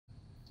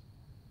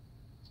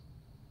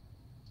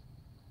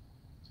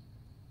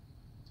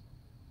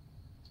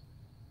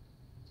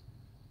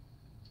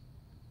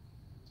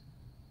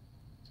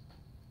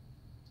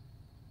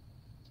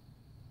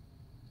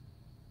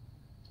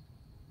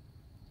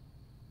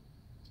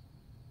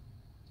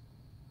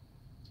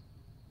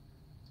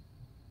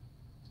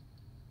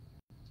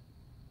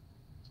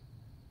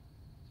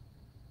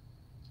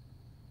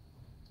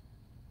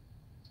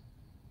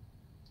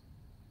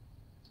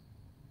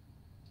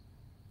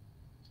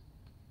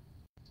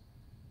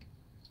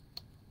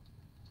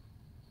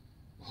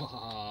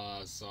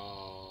What's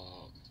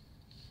up?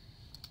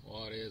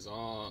 What is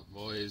up,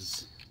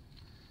 boys?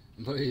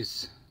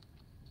 Boys,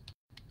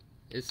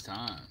 it's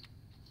time.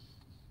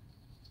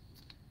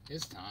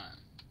 It's time.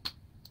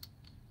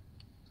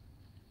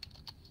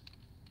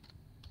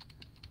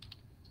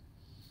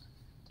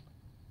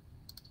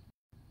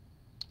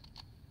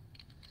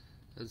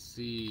 Let's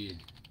see.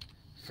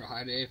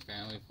 Friday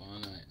family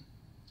fun night.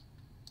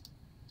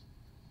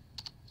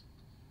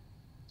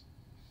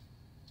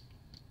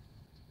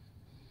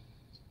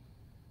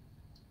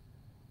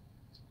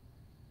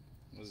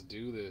 Let's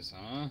do this,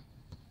 huh?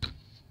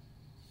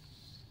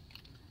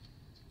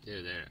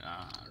 Yeah, there.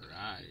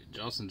 Alright.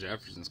 Justin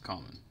Jefferson's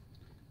coming.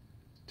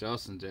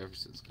 Justin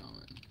Jefferson's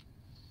coming.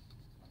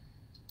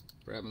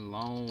 Brett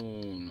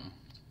Malone.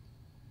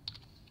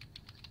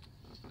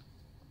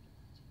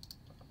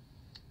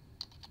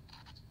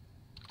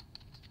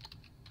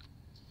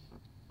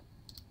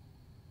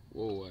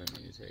 Whoa, I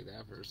didn't mean to take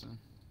that person.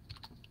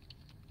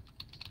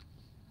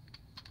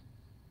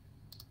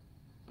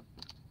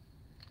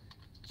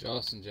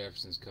 Justin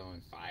Jefferson's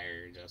coming.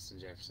 Fire. Justin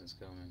Jefferson's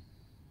coming.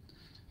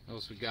 What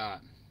else we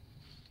got?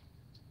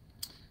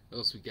 What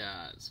else we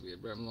got? So we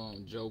have Brett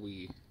Malone,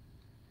 Joey,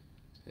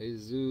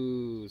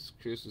 Jesus,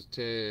 Chris was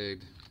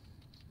tagged.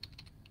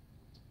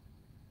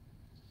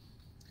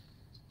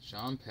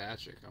 Sean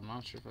Patrick. I'm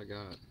not sure if I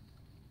got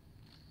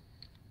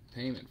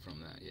payment from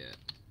that yet.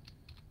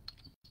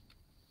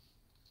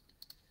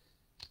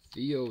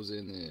 Theo's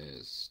in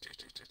this.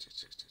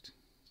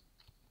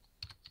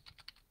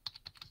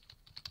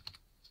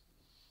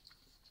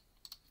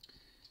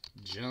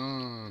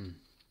 John.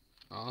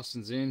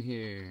 Austin's in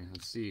here.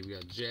 Let's see. We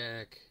got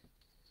Jack.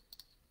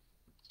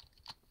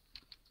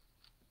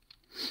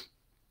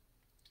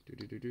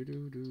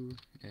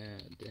 Yeah,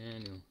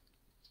 Daniel.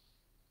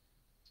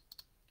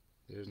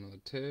 There's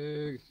another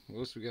tag. What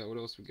else we got? What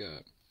else we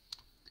got?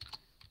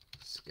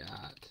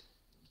 Scott.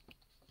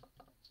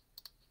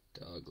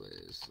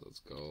 Douglas.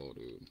 Let's go,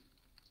 dude.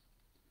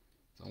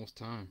 It's almost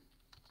time.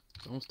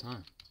 It's almost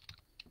time.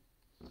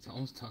 It's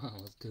almost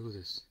time. Let's do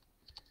this.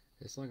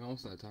 It's like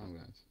almost that time,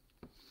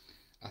 guys.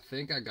 I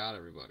think I got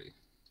everybody.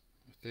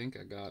 I think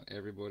I got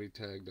everybody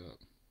tagged up.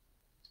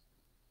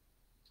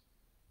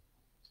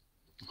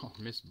 Oh,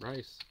 Miss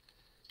Bryce.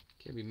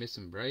 Can't be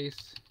missing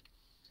Bryce.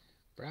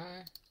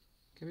 Bry.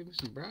 Can't be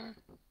missing Bry.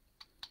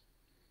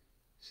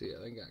 See,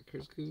 I think I got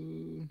Chris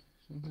Coon.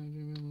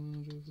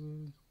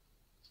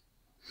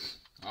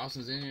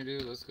 Austin's in here,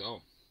 dude. Let's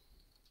go.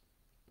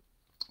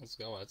 Let's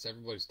go. That's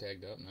everybody's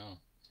tagged up now.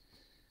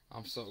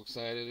 I'm so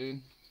excited, dude.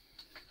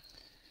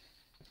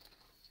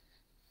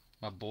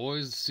 My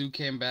boys, Sue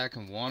came back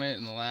and won it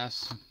in the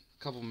last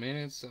couple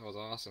minutes. That was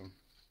awesome.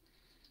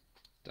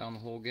 Down the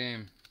whole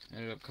game.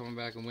 Ended up coming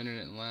back and winning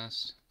it in the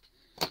last,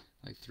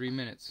 like, 3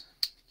 minutes.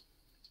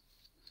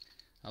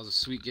 That was a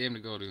sweet game to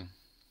go to.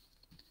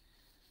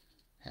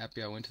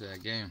 Happy I went to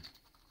that game.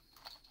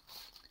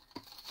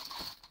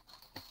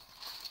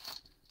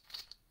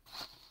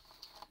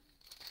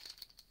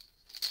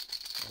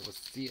 That was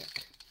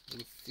sick. It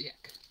was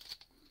sick.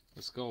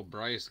 Let's go,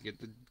 Bryce.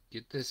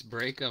 Get this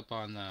breakup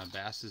on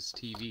Bass's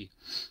TV.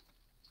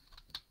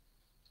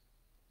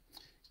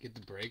 Get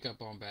the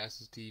breakup on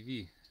Bass's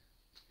TV.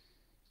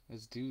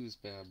 Let's do this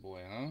bad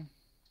boy, huh?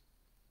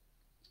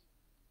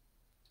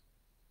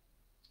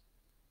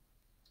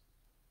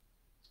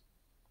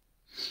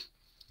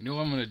 You know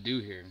what I'm gonna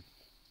do here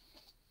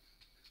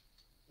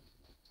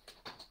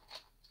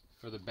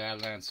for the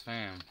Badlands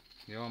fam?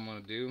 You know what I'm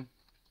gonna do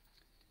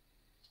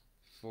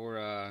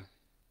for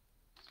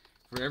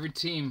every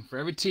team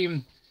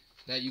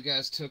that you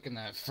guys took in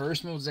that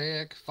first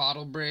Mosaic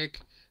FOTL break,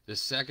 the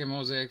second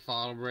Mosaic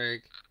FOTL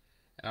break,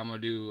 and I'm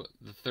gonna do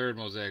the third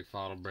Mosaic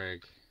FOTL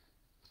break.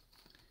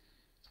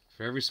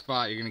 For every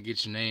spot, you're gonna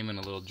get your name in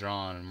a little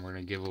drawing, and we're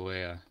gonna give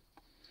away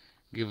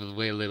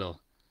a little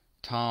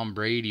Tom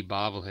Brady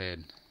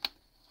bobblehead.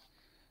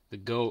 The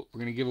GOAT. We're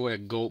gonna give away a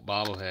GOAT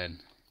bobblehead,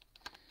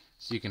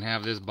 so you can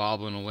have this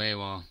bobbling away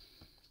while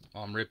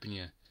I'm ripping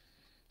you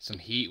some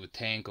heat with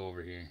Tank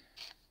over here.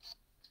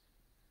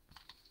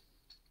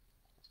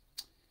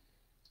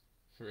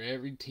 For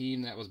every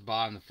team that was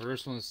bought in the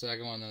first one, the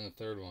second one, and then the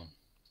third one.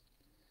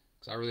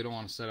 Because I really don't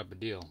want to set up a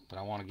deal, but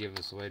I want to give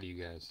this away to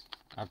you guys.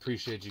 I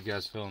appreciate you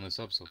guys filling this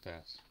up so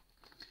fast.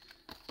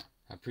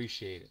 I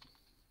appreciate it.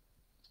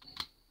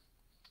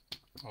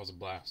 That was a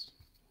blast.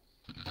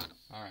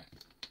 Alright,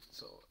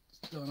 so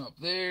it's done up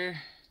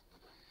there.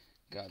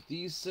 Got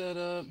these set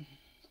up.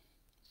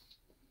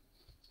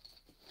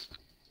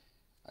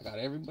 I got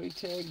everybody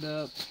tagged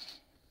up.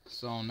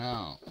 So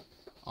now,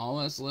 all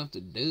that's left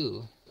to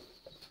do,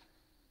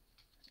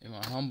 in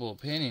my humble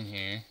opinion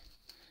here,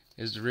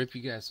 is to rip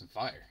you guys some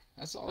fire.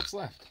 That's all that's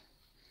left.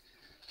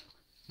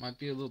 Might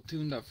be a little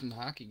tuned up from the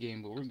hockey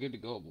game, but we're good to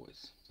go,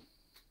 boys.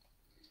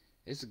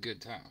 It's a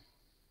good time.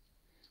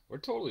 We're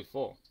totally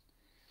full.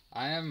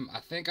 I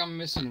think I'm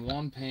missing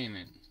one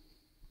payment.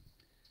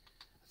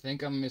 I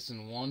think I'm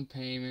missing one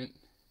payment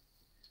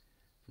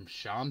from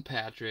Sean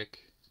Patrick.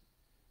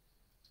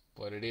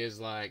 But it is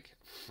like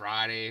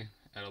Friday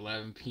at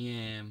 11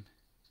 p.m.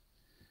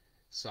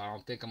 So I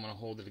don't think I'm gonna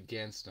hold it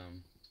against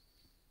them.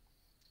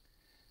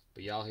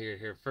 But y'all hear it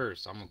here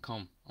first. I'm gonna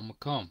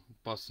come.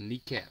 Bust some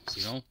kneecaps,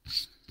 you know?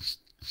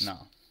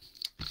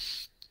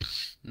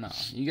 No.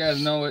 You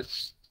guys know it.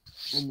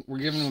 We're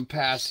giving them a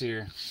pass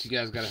here. You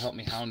guys gotta help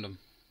me hound them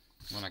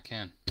when I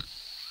can.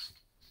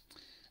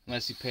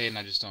 Unless you pay and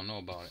I just don't know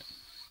about it.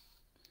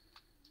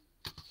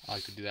 I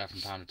like to do that from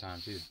time to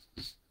time too.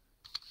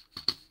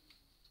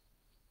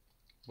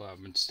 Well,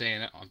 I've been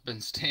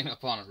staying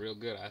up on it real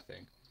good, I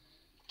think.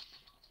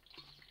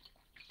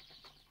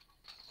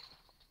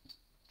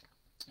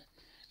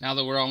 Now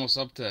that we're almost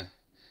up to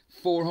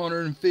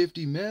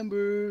 450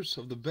 members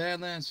of the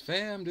Badlands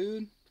fam,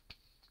 dude.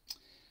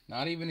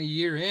 Not even a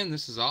year in.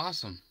 This is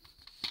awesome.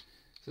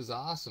 This is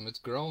awesome. It's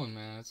growing,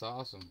 man. It's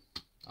awesome.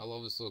 I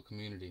love this little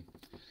community.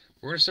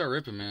 We're going to start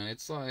ripping, man.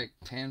 It's like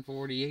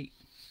 10:48.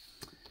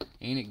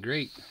 Ain't it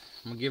great?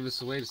 I'm going to give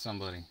this away to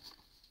somebody.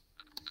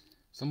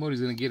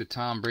 Somebody's going to get a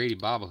Tom Brady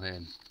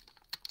bobblehead.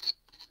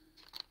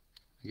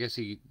 I guess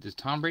does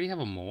Tom Brady have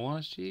a mole on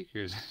his cheek?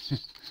 Or is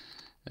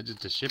that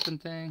just a shipping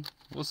thing?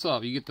 What's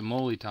up? You get the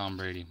moly Tom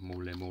Brady. Mole.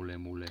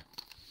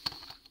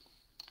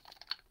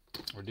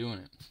 We're doing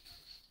it.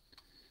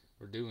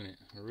 We're doing it.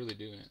 We're really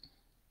doing it.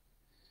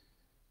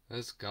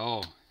 Let's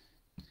go.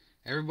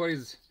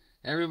 Everybody's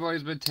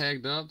been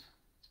tagged up.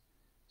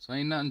 So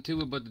ain't nothing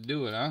to it but to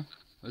do it, huh?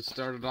 Let's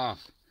start it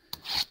off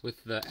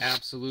with the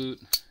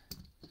absolute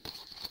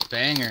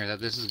banger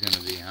that this is going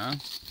to be, huh?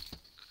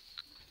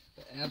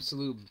 The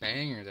absolute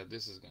banger that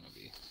this is going to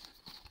be.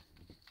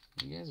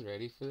 You guys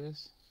ready for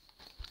this?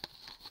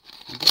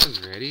 You guys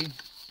ready?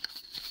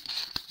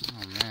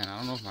 Oh man, I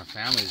don't know if my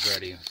family's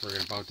ready. If we're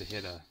about to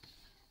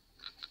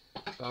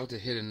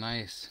hit a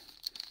nice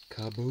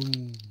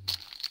kaboom.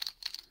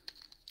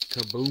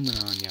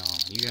 Kabooming on y'all.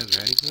 You guys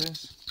ready for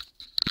this?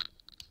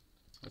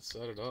 Let's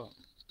set it up.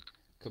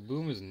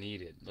 Kaboom is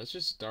needed. Let's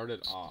just start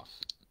it off.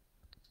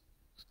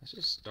 Let's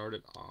just start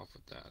it off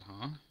with that,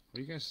 huh? What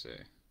do you guys say?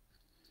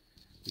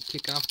 We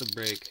kick off the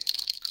break.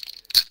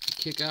 We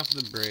kick off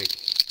the break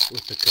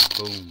with the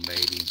kaboom,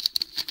 baby.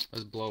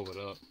 Let's blow it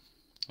up.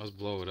 Let's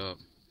blow it up.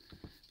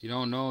 If you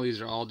don't know,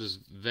 these are all just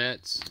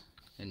vets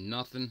and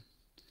nothing.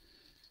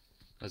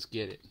 Let's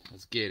get it.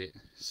 Let's get it.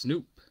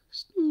 Snoop.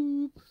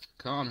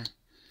 Connor.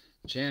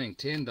 Channing,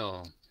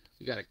 Tyndall.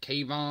 We got a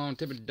Kayvon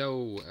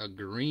Thibodeau, a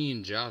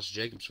green Josh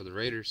Jacobs for the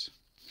Raiders.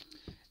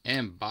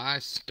 And by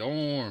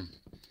storm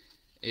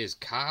is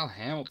Kyle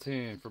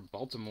Hamilton for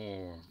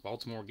Baltimore.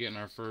 Baltimore getting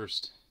our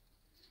first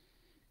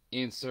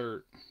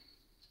insert.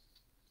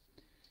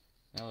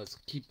 Now let's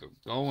keep it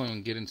going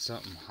and getting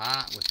something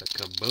hot with a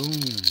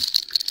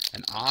kaboom.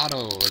 An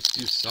auto. Let's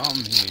do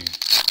something here.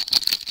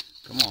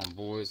 Come on,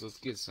 boys. Let's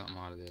get something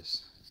out of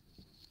this.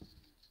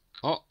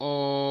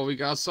 Uh-oh. We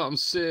got something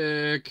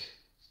sick.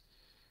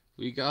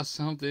 We got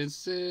something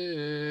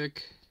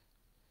sick.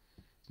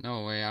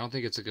 No way. I don't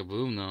think it's a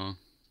kaboom, though.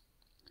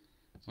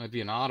 Might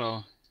be an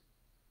auto.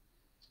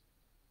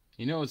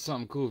 You know it's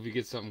something cool if you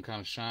get something kind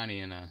of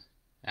shiny and a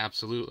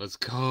absolute. Let's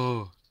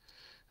go.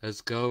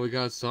 Let's go. We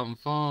got something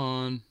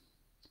fun.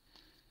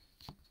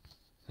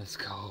 Let's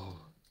go.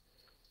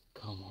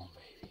 Come on,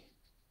 baby.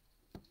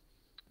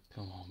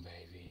 Come on,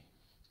 baby.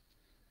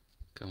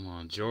 Come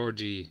on,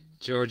 Georgie.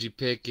 Georgie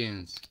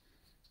Pickens.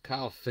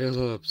 Kyle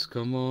Phillips.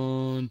 Come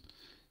on.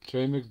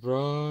 Trey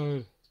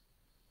McBride.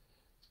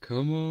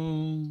 Come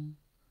on.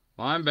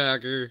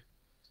 Linebacker.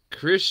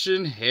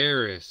 Christian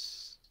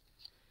Harris.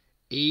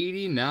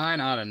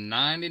 89 out of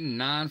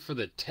 99 for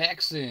the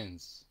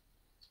Texans.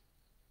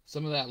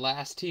 Some of that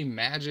last team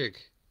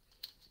magic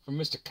from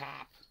Mr.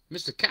 Cop.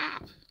 Mr.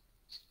 Cop.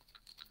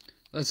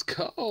 Let's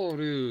go,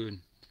 dude.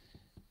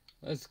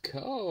 Let's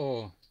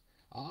go.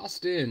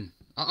 Austin.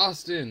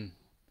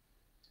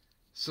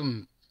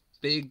 Some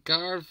big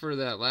guard for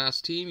that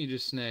last team you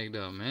just snagged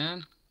up,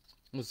 man.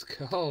 Let's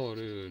go,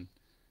 dude.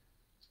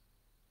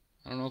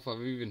 I don't know if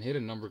I've even hit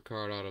a number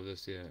card out of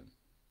this yet.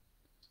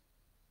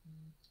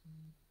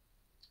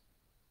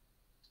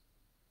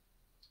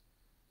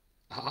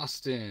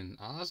 Austin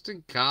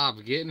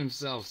Cobb getting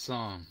himself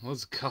some.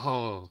 Let's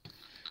go.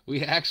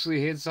 We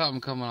actually hit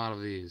something coming out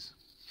of these.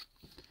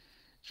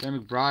 Trey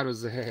McBride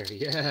was there.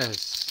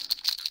 Yes.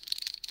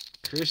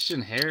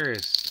 Christian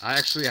Harris.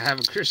 I have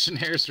a Christian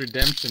Harris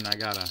redemption.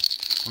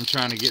 I'm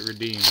trying to get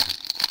redeemed.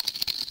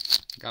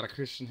 Got a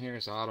Christian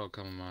Harris auto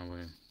coming my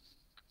way.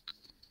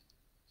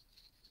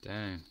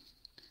 Dang.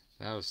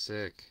 That was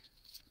sick.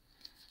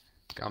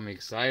 Got me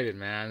excited,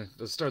 man.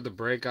 Let's start the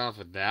break off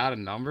with that. A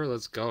number.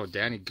 Let's go.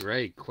 Danny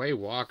Gray, Quay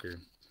Walker,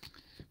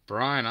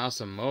 Brian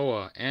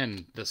Asamoah,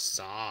 and the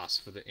sauce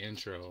for the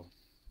intro.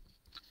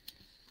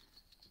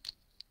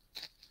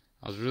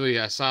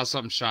 I saw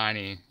something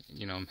shiny.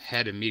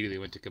 Head immediately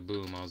went to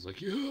kaboom. I was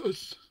like,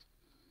 yes.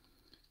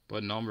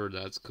 But number,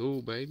 that's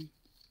cool, baby.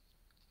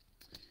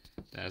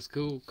 That's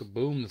cool.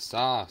 Kaboom, the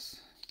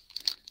sauce.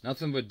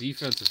 Nothing but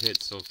defensive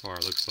hits so far,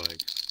 looks like.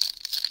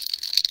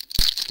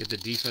 Get the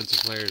defensive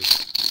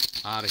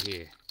players out of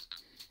here.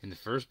 In the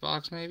first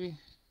box, maybe?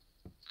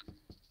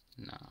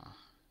 Nah.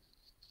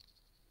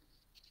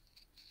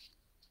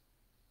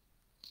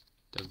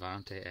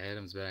 Devontae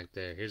Adams back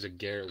there. Here's a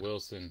Garrett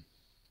Wilson.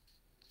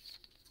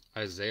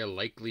 Isaiah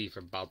Likely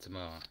for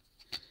Baltimore.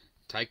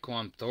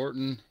 Tyquan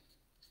Thornton.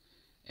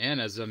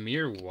 And a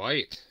Zamir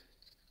White.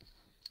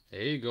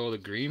 There you go, the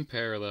green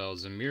parallel.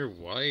 Zamir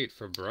White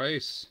for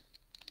Bryce.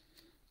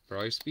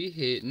 Bryce be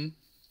hitting.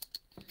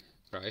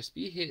 Bryce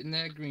be hitting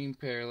that green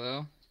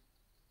parallel.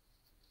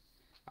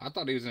 I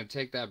thought he was going to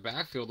take that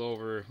backfield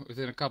over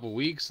within a couple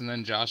weeks, and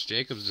then Josh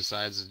Jacobs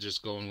decides to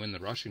just go and win the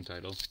rushing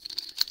title.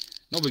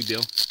 No big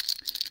deal.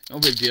 No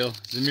big deal.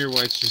 Zamir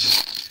White's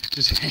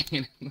just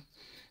hanging in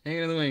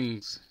the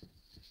wings.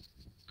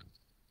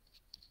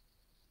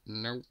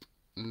 Nope.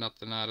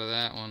 Nothing out of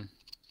that one.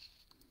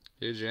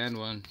 Here's your end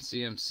one.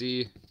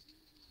 CMC.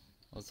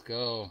 Let's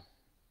go.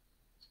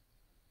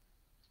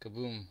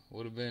 Kaboom.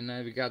 Would have been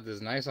nice. We got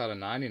this nice out of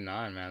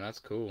 99, man. That's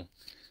cool.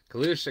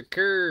 Khalil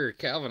Shakur.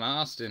 Calvin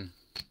Austin.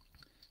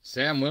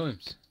 Sam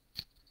Williams.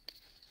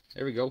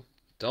 There we go.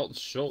 Dalton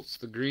Schultz,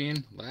 the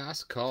green.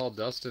 Last call,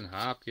 Dustin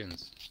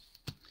Hopkins.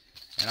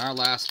 And our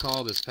last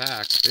call of this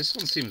pack. This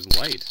one seems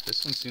light.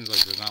 This one seems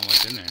like there's not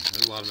much in there.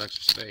 There's a lot of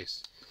extra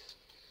space.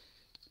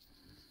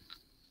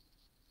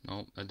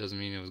 Nope, that doesn't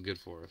mean it was good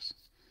for us.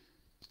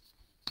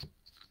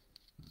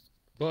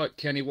 But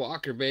Kenny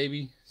Walker,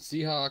 baby.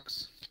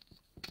 Seahawks.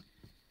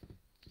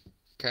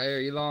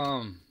 Kyer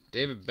Elam,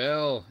 David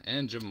Bell,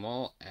 and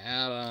Jamal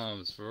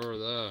Adams for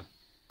the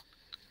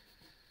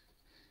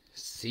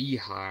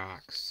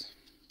Seahawks.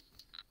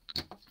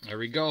 There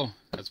we go.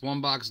 That's one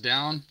box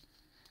down.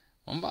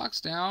 One box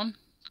down.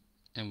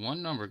 And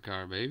one number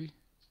card, baby.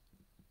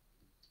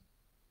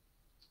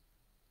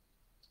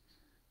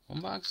 One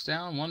box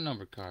down, one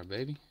number card,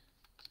 baby.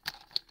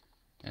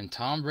 And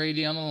Tom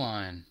Brady on the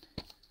line.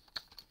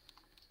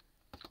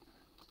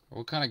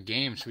 What kind of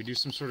game? Should we do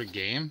some sort of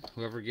game?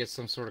 Whoever gets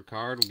some sort of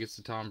card gets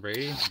the Tom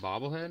Brady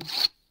bobblehead.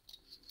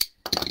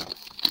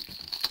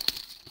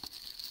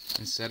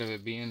 Instead of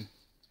it being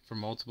for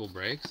multiple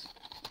breaks.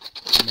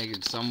 Make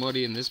it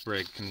somebody in this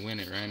break can win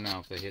it right now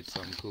if they hit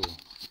something cool.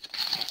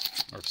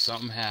 Or if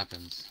something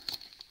happens.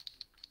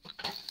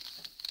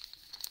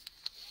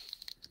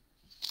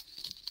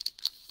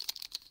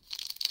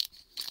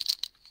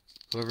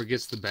 Whoever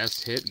gets the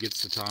best hit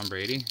gets the Tom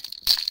Brady.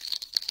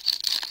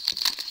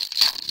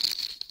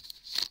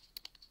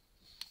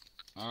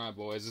 Alright,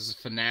 boys, this is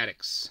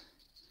Fanatics.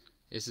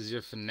 This is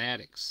your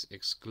Fanatics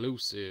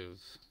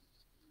exclusive.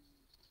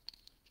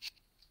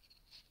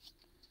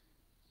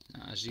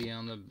 Najee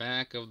on the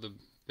back of the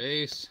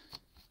base.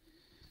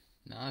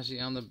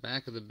 Najee on the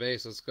back of the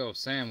base. Let's go.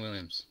 Sam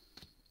Williams.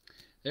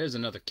 There's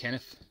another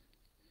Kenneth.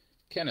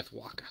 Kenneth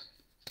Walker.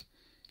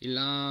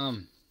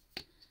 Elam.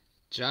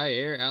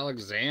 Jair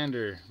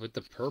Alexander with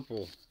the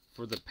purple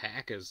for the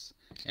Packers.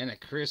 And a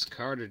Chris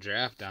Carter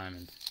draft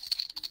diamond.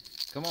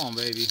 Come on,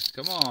 baby.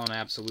 Come on,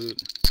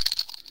 Absolute.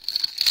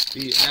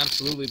 Be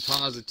absolutely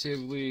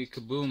positively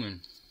kabooming.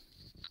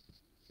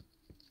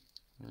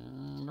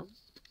 Nope.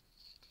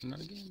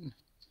 Not again.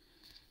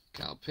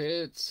 Kyle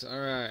Pitts.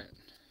 Alright.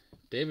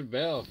 David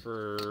Bell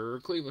for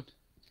Cleveland.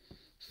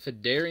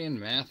 Fedarian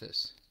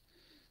Mathis.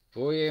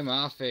 Boye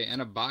Mafe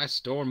and a buy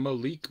storm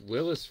Malik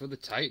Willis for the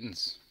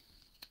Titans.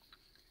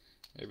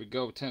 There we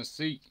go,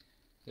 Tennessee.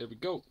 There we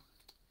go.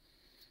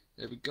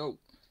 There we go.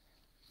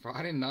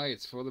 Friday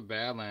nights for the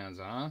Badlands,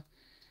 huh?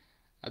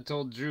 I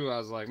told Drew, I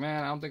was like,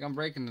 man, I don't think I'm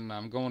breaking tonight.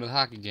 I'm going to the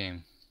hockey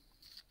game.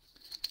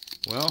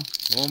 Well,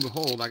 lo and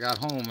behold, I got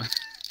home.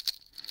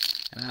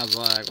 And I was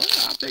like,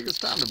 well, I think it's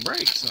time to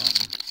break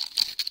something.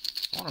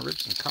 I want to rip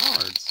some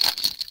cards.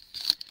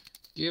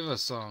 Give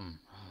us some.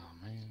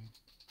 Oh, man.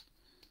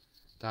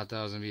 Thought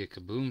that was going to be a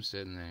kaboom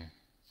sitting there.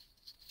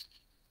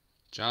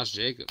 Josh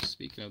Jacobs,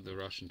 speaking of the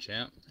Russian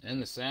champ.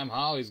 And the Sam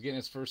Holly's getting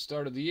his first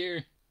start of the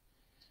year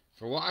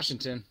for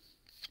Washington.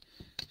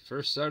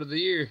 First start of the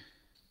year.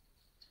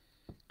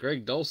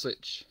 Greg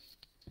Dulcich.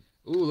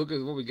 Ooh, look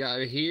at what we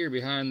got here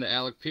behind the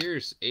Alec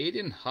Pierce.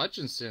 Aiden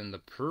Hutchinson, the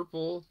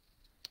purple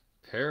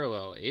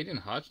parallel. Aiden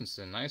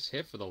Hutchinson, nice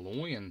hit for the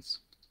Lions.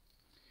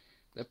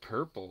 The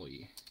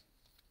purpley.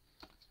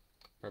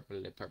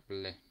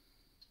 Purpley.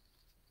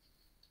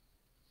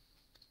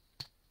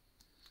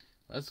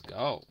 Let's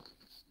go.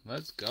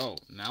 Let's go.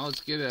 Now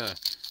let's get a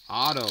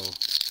auto.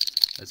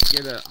 Let's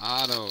get a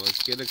auto.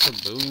 Let's get a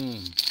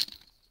kaboom.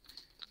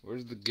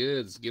 Where's the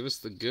goods? Give us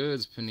the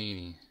goods,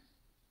 Panini.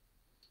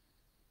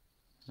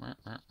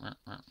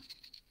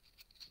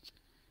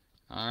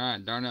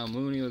 Alright, Darnell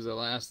Mooney was the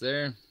last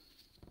there.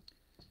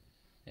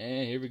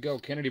 And here we go.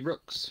 Kennedy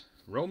Brooks.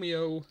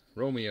 Romeo.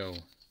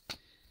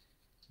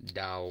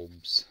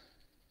 Daubs.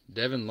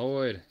 Devin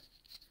Lloyd.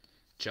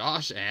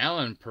 Josh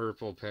Allen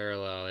purple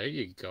parallel. There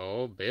you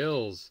go.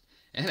 Bills.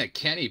 And a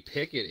Kenny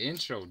Pickett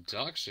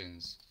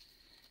introductions.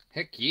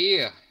 Heck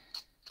yeah.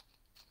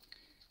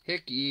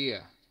 Heck yeah.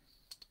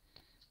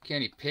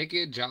 Kenny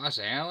Pickett, Josh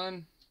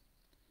Allen.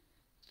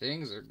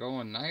 Things are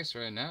going nice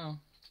right now.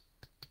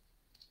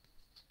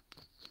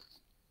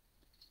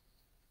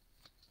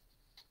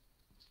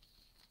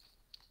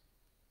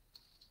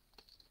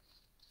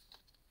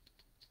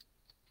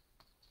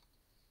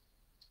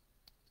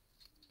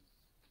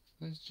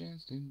 Last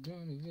chance to draw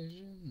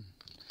division.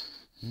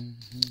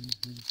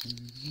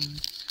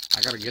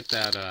 I gotta get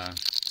that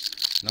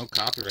no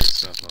copyright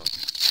stuff up.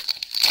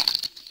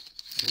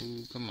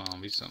 Ooh, come on,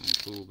 be something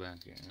cool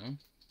back here, huh?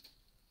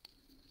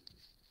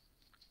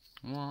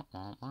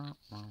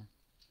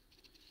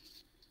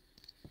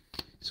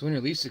 It's when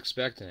you're least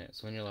expecting it.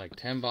 It's when you're like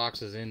 10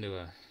 boxes into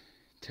a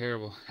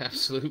terrible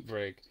absolute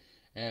break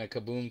and a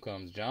kaboom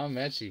comes. John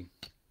Mechie,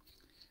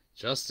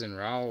 Justin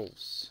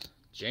Rawls,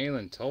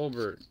 Jalen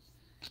Tolbert,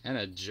 and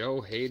a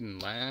Joe Hayden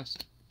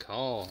last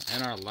call.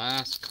 And our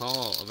last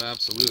call of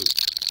absolute.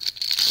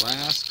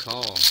 Last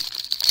call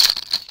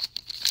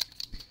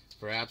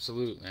for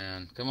absolute,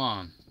 man. Come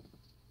on.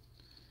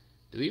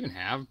 Do we even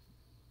have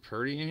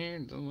Purdy in here?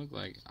 It doesn't look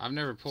like. I've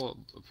never pulled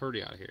a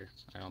Purdy out of here,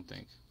 I don't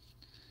think.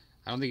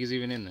 I don't think he's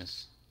even in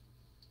this.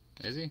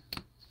 Is he?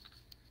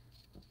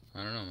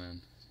 I don't know,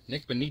 man.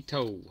 Nick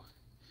Benito,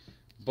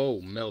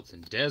 Bo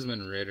Melton,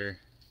 Desmond Ritter,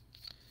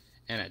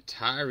 and a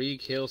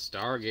Tyreek Hill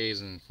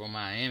stargazing for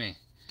Miami.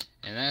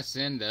 And that's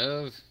the end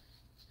of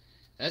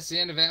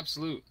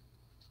absolute.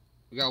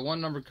 We got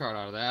one numbered card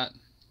out of that.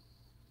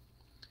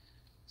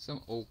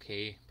 Some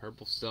okay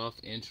purple stuff,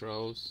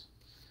 intros.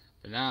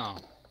 But now,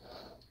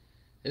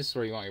 this is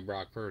where you want your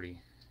Brock Purdy.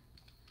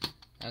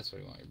 That's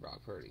where you want your Brock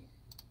Purdy.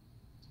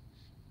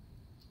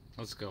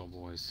 Let's go,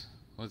 boys.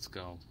 Let's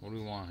go. What do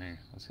we want here?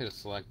 Let's hit a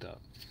select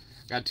up.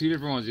 Got two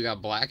different ones. We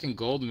got black and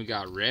gold, and we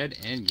got red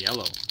and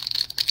yellow.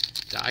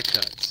 Die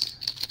cuts.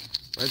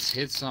 Let's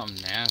hit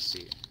something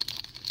nasty.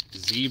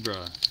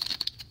 Zebra.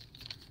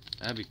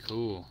 That'd be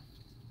cool.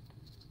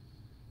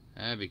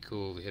 That'd be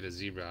cool if we hit a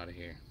zebra out of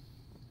here.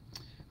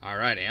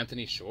 Alright,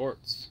 Anthony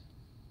Schwartz.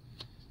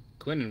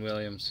 Quinnen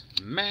Williams.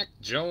 Mac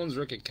Jones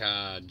rookie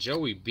card.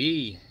 Joey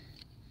B.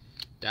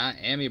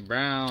 Diami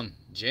Brown.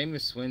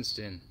 Jameis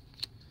Winston.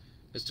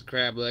 Mr.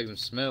 Crablegs and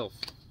Smilf.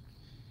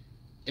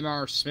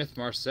 M.R. Smith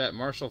Marset.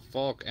 Marshall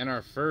Falk. And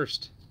our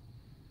first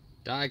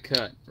die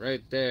cut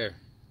right there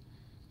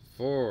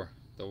for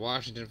the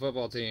Washington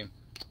football team.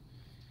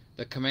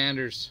 The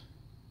Commanders.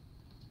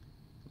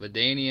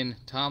 Ladanian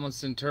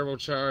Tomlinson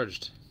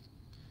turbocharged.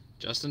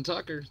 Justin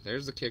Tucker.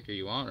 There's the kicker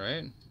you want,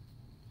 right?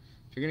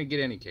 If you're going to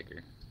get any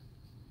kicker.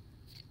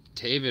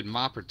 David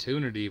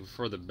Opportunity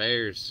for the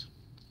Bears.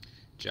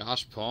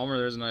 Josh Palmer.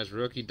 There's a nice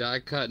rookie die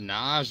cut.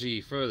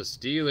 Najee for the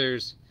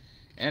Steelers.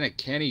 And a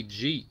Kenny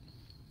G.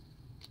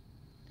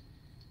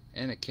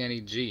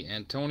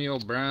 Antonio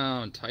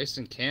Brown.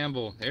 Tyson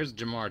Campbell. There's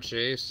Jamar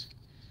Chase.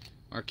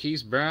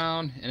 Marquise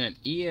Brown. And an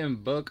Ian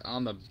Book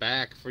on the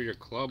back for your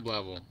club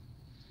level.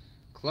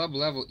 Club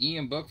level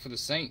Ian Book for the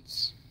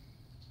Saints.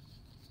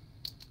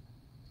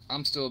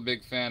 I'm still a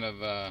big fan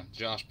of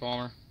Josh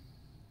Palmer.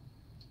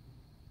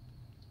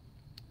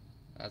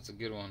 That's a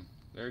good one.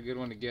 Very good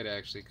one to get,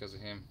 actually, because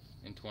of him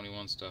in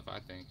 21 stuff, I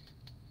think.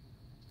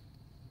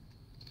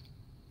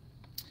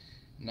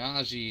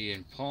 Najee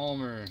and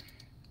Palmer.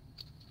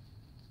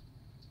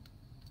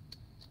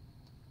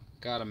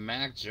 Got a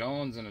Mac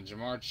Jones and a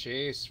Jamar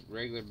Chase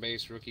regular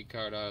base rookie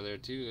card out of there,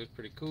 too. That's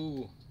pretty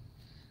cool.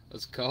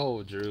 Let's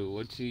go, Drew.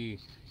 What do you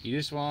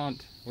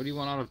want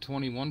out of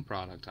 21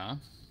 product, huh?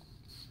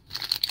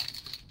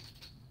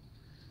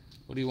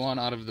 What do you want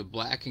out of the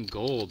black and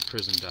gold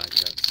Prism die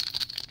cuts?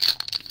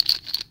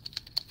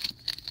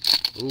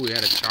 Ooh, we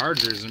had a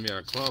Chargers gonna be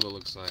our club, it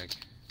looks like.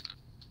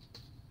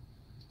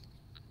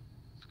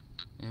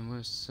 And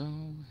we're so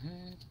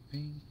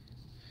happy.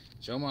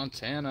 Joe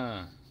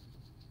Montana.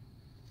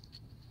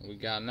 What we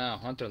got now?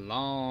 Hunter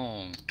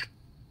Long.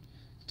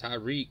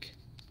 Tyreek.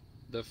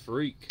 The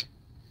Freak.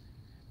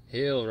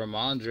 Hill,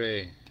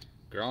 Ramondre,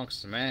 Gronk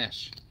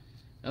Smash.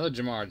 Another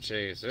Jamar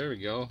Chase. There we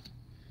go.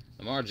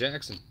 Lamar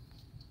Jackson.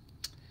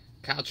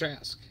 Kyle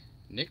Trask.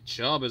 Nick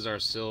Chubb is our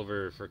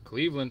silver for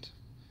Cleveland.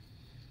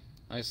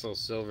 Nice little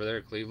silver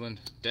there, Cleveland.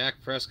 Dak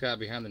Prescott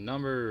behind the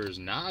numbers.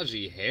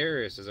 Najee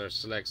Harris is our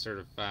select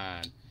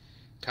certified.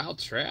 Kyle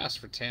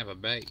Trask for Tampa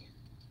Bay.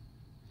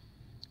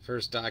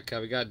 First die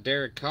cut. We got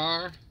Derek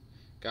Carr.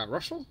 Got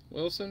Russell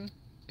Wilson.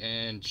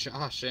 And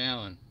Josh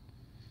Allen.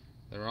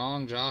 The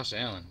wrong Josh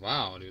Allen.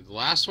 Wow, dude. The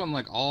last one,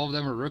 like, all of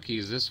them are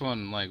rookies. This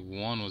one, like,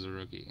 one was a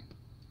rookie.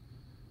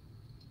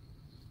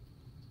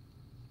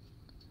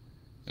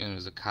 And it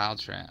was a Kyle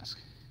Trask.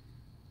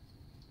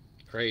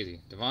 Crazy.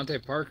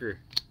 Devontae Parker.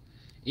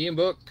 Ian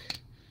Book.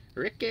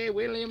 Ricky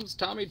Williams.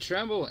 Tommy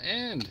Tremble.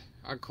 And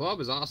our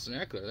club is Austin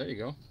Eckler. There you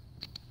go.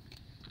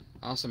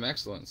 Awesome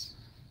excellence.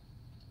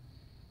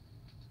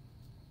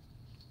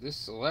 This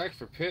select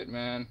for Pitt,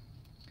 man.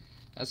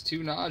 That's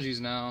two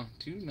Najees now.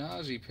 Two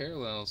Najee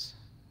parallels.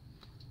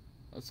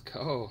 Let's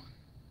go.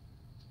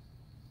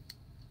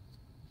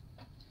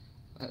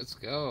 Let's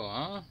go,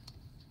 huh?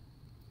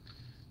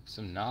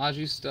 Some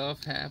Najee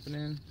stuff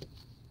happening.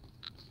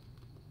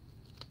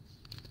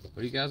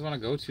 What do you guys want to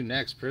go to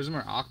next? Prism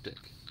or Optic?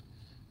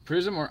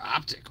 Prism or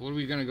Optic? What are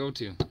we going to go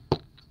to?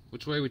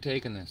 Which way are we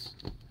taking this?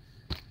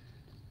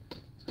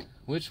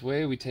 Which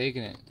way are we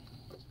taking it?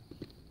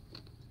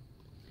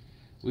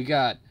 We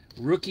got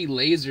rookie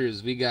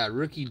lasers, we got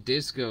rookie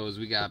discos,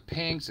 we got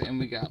pinks, and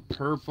we got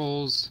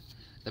purples.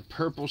 The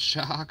purple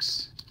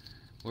shocks.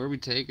 Where are we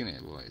taking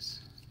it, boys?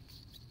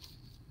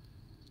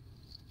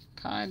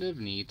 Kind of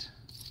neat.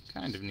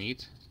 Kind of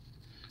neat.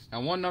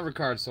 Now, 1 number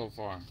card so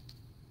far.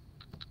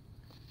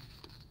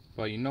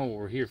 But you know what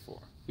we're here for.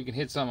 If we can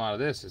hit something out of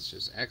this, it's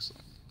just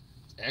excellent.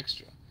 It's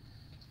extra.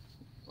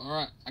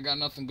 Alright, I got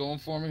nothing going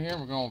for me here.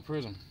 We're going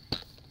Prism.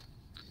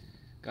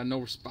 Got no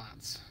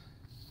response.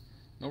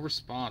 No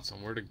response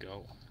on where to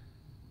go.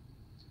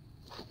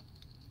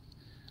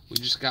 We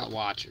just got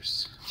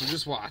watchers. We're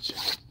just watching.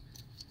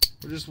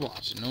 We're just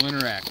watching. No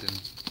interacting.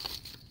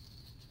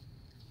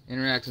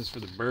 Interacting's for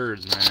the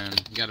birds, man.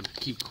 You gotta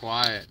keep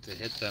quiet to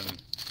hit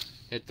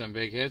them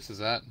big hits. Is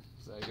that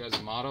you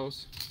guys'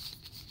 mottos?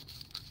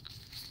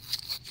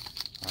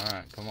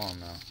 Alright, come on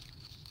now.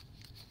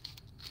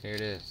 Here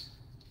it is.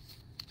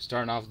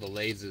 Starting off with the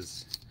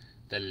lasers.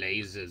 The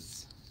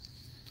lasers.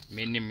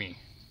 Mini-me.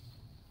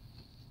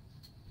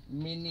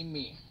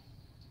 Mini-me.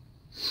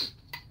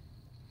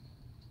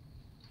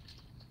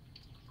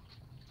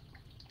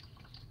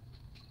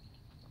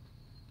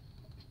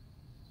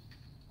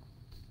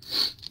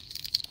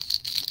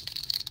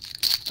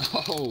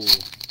 Oh,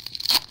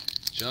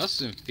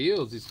 Justin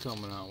Fields he's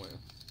coming out with.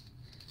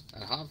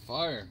 That hot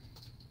fire.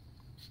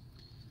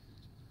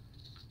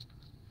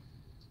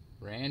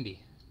 Randy.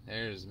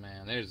 There's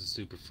the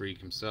super freak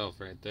himself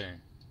right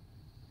there.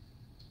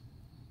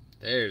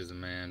 There's the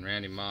man.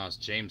 Randy Moss.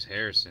 James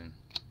Harrison.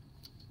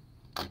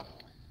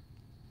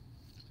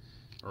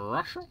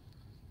 Russell.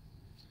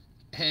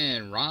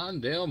 And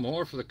Rondale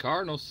Moore for the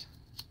Cardinals.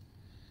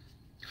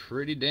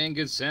 Pretty dang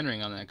good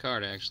centering on that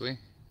card, actually.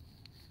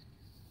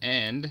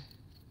 And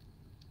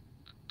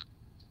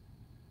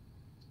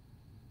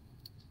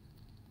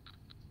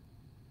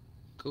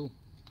cool.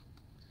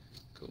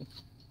 Cool.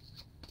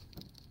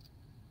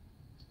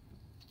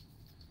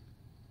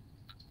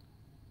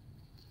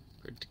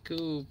 Pretty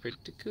cool,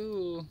 pretty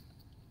cool.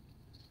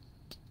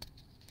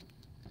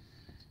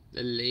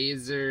 The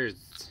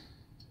lasers.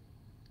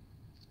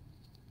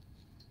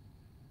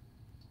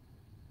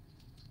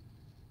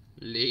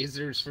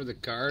 Lasers for the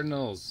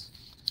Cardinals.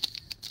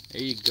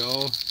 There you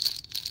go.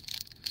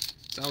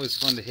 It's always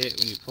fun to hit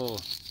when you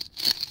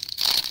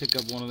pick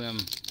up one of them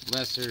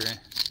lesser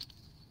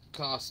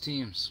cost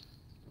teams.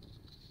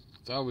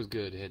 It's always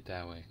good to hit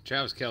that way.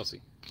 Travis Kelce.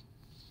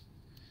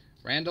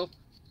 Randall.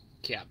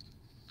 Cap.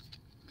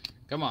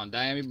 Come on,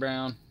 Diami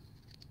Brown.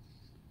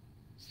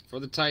 For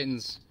the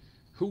Titans.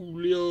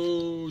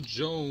 Julio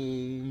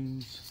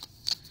Jones.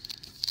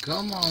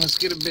 Come on, let's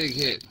get a big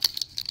hit.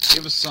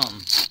 Give us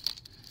something.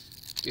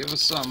 Give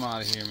us something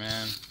out of here,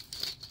 man.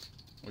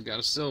 We got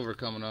a silver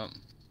coming up.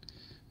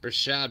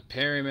 Rashad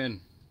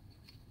Perryman.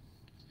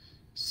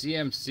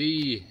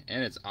 CMC.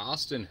 And it's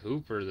Austin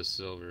Hooper, the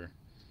silver.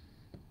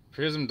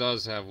 Prism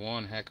does have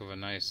one heck of a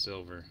nice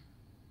silver.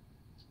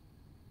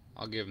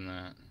 I'll give him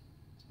that.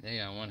 They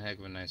got one heck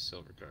of a nice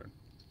silver card.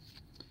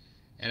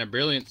 And a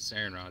brilliance,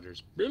 Aaron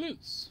Rodgers.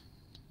 Brilliance.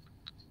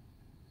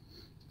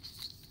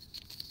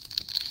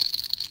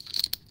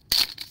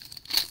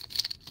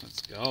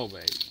 Let's go,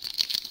 baby.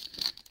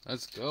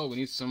 Let's go. We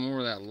need some more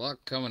of that luck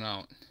coming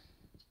out.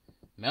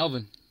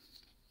 Melvin.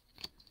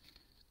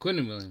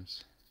 Quinnen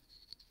Williams.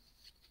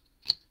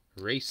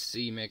 Race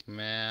C.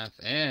 McMath.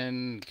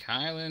 And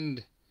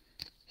Kylan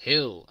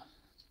Hill.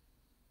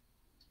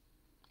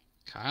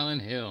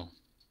 Kylan Hill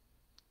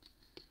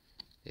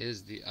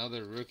is the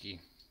other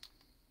rookie.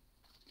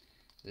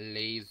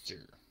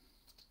 Laser.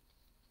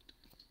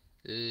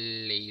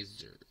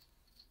 Laser.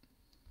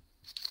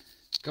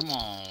 Come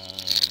on,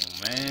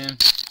 man.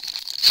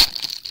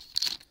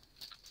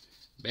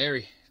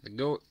 Barry, the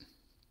GOAT.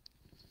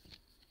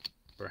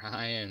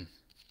 Brian.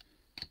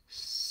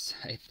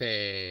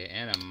 Saipe.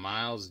 And a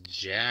Miles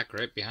Jack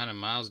right behind a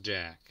Miles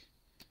Jack.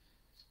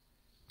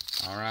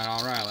 Alright,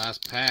 alright.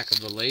 Last pack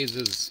of the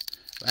lasers.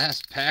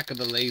 Last pack of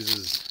the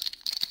lasers.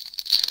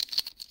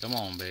 Come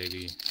on,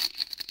 baby.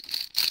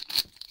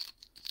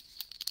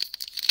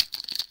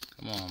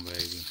 Come on,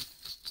 baby.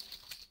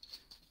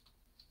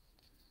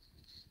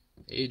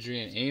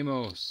 Adrian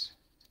Amos.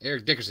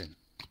 Eric Dickerson.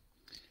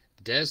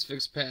 Des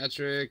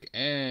Fitzpatrick.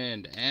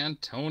 And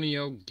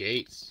Antonio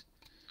Gates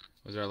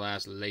was our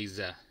last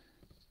laser.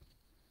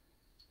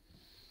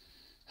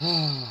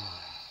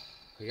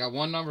 We got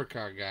one number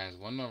card, guys.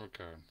 One number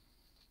card.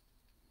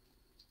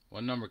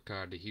 One number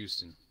card to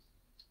Houston.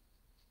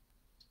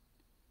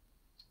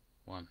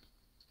 One.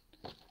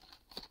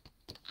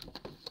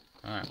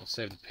 Alright, we'll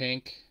save the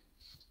pink.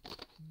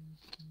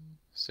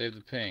 Save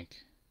the pink.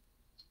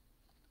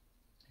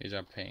 Here's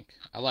our pink.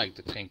 I like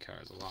the pink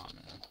cards a lot,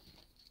 man.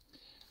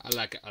 I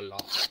like it a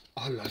lot.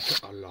 I like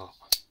it a lot.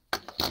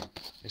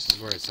 This is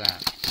where it's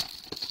at.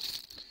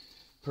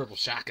 Purple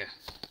Shaka.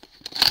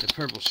 The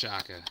Purple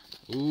Shaka.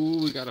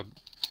 Ooh, we got a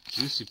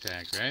juicy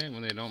pack, right?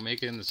 When they don't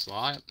make it in the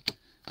slot,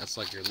 that's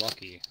like you're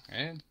lucky,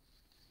 right?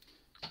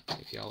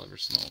 If y'all ever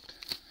smoked.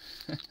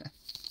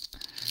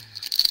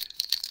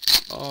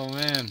 Oh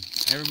man,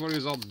 everybody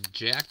was all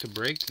jacked to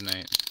break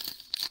tonight.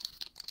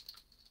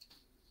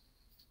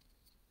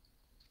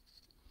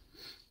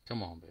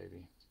 Come on,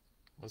 baby.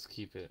 Let's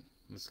keep it.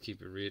 Let's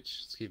keep it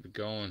rich. Let's keep it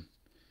going.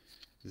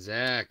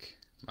 Zach,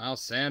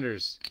 Miles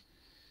Sanders,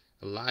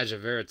 Elijah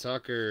Vera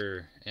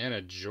Tucker, and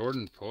a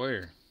Jordan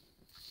Poyer.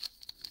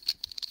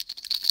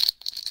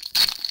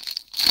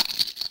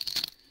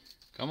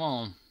 Come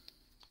on.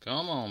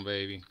 Come on,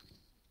 baby.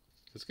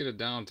 Let's get it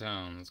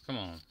downtown. Let's come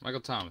on. Michael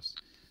Thomas,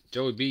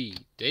 Joey B,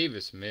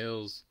 Davis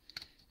Mills,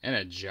 and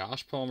a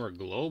Josh Palmer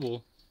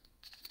Global.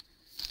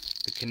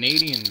 The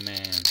Canadian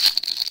man.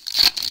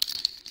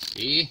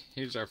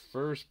 Here's our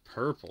first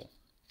purple.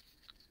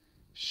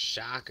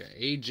 Shaka,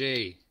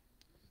 AJ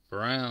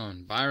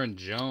Brown, Byron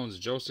Jones,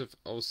 Joseph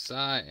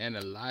Osai, and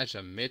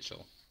Elijah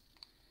Mitchell.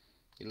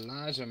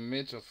 Elijah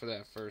Mitchell for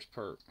that first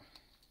perp.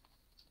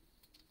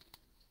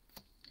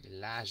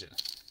 Elijah.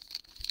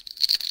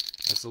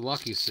 That's the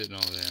lucky sitting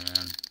over there,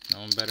 man. No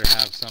one better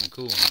have something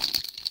cool in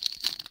it.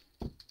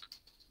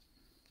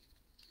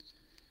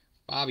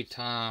 Bobby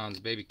Towns,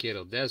 Baby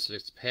Kittle, Des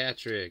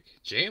Fitzpatrick,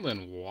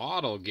 Jalen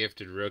Waddle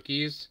gifted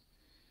rookies.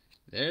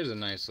 There's a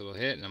nice little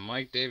hit, and a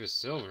Mike Davis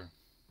silver.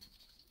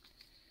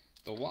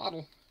 The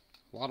Waddle.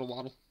 Waddle,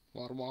 waddle,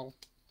 waddle, waddle.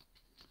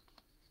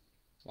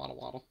 Waddle,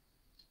 waddle.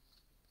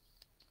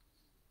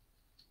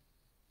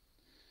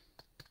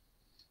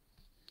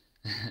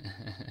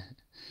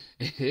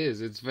 It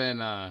is. It's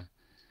been, it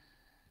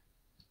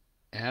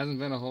hasn't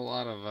been a whole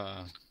lot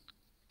of,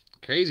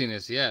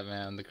 craziness yet,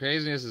 man. The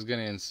craziness is going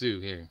to ensue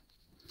here.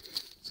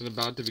 It's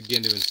about to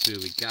begin to ensue.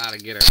 We got to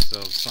get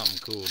ourselves something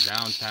cool.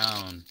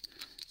 Downtown.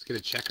 Let's get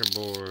a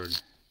checkerboard.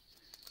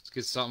 Let's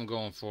get something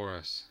going for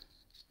us.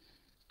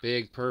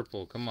 Big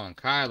purple. Come on.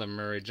 Kyler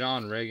Murray,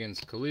 John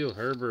Riggins, Khalil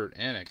Herbert,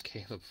 and a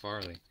Caleb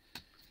Farley.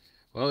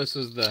 Well, this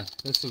was the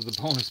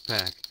bonus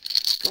pack.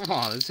 Come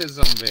on, let's hit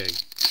something big.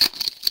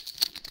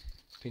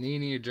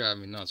 Panini, you're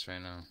driving me nuts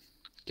right now.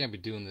 You can't be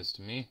doing this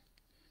to me.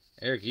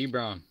 Eric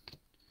Ebron,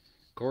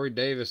 Corey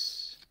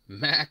Davis,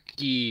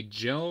 Mackie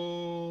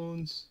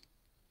Jones,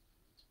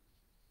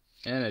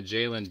 and a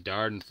Jalen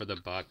Darden for the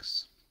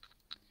Bucks.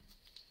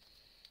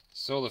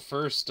 So the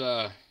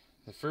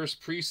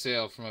first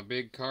pre-sale from a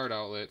big card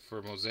outlet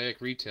for Mosaic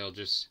Retail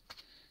just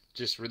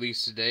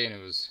released today, and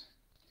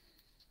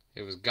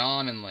it was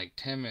gone in like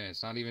 10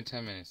 minutes, not even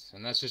 10 minutes.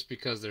 And that's just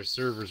because their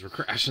servers were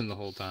crashing the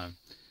whole time.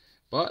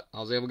 But I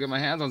was able to get my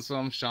hands on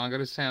some. Sean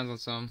got his hands on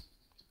some.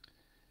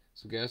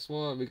 So guess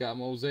what? We got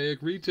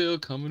Mosaic Retail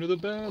coming to the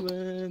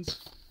Badlands.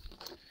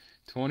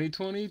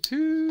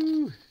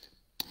 2022.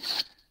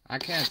 I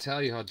can't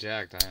tell you how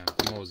jacked I am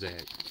for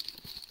Mosaic.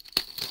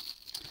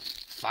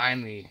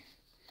 Finally.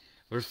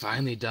 We're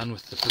finally done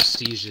with the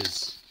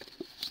prestiges.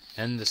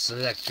 And the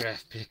select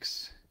draft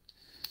picks.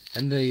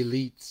 And the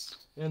elites.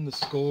 And the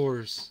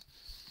scores.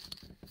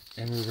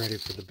 And we're ready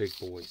for the big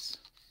boys.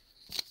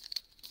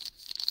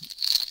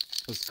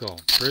 Let's go.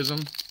 Prism.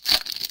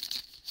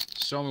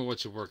 Show me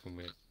what you're working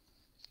with.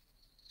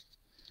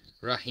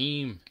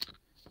 Raheem.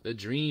 The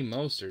Dream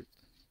Mostert.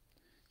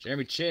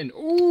 Jeremy Chin.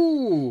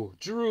 Ooh!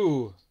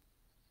 Drew.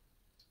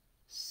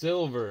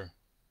 Silver.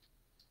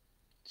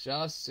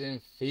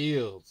 Justin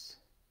Fields.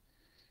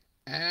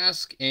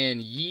 Ask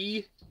and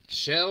ye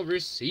shall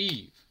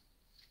receive.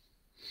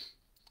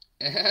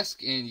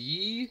 Ask and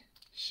ye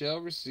shall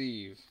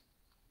receive.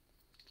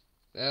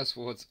 That's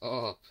what's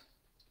up.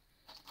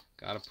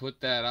 Gotta put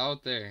that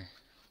out there.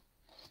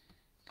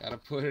 Gotta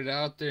put it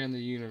out there in the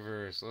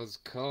universe. Let's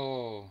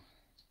go.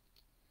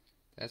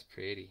 That's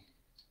pretty.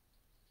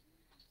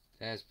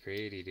 That's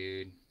pretty,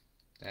 dude.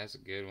 That's a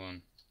good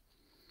one.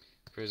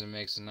 Prism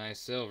makes a nice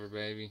silver,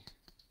 baby.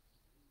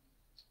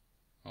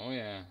 Oh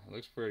yeah, it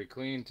looks pretty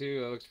clean too.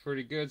 That looks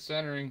pretty good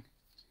centering.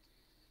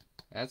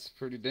 That's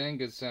pretty dang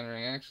good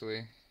centering,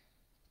 actually.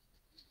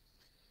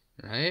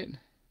 Right?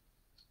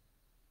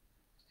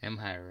 Am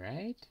I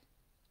right?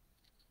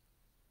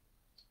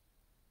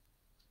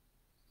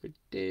 Pretty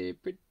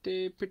good.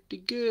 Pretty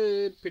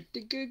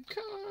good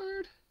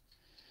card.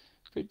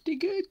 Pretty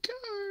good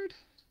card.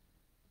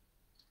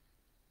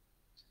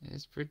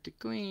 It's pretty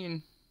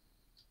clean.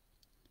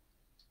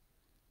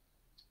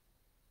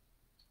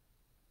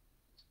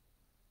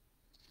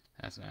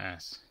 That's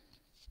nice.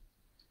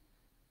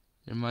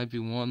 There might be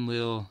one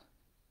little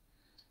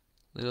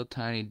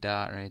tiny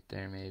dot right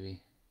there,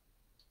 maybe.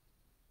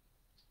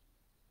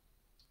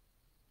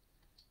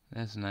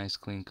 That's a nice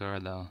clean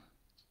card though.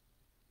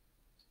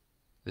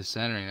 The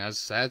centering,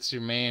 that's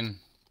your main,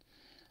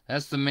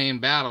 that's the main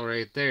battle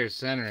right there,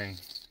 centering.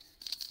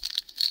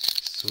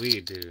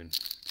 Sweet, dude.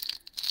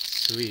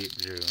 Sweet,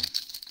 Drew.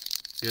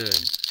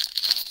 Good.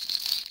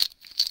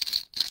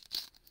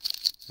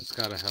 That's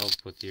gotta help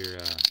with your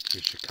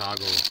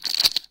Chicago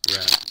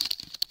rep.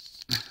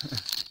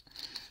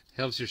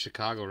 Helps your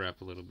Chicago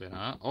rep a little bit,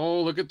 huh?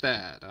 Oh, look at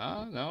that.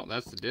 No,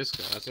 that's the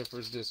disco. That's our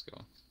first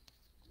disco.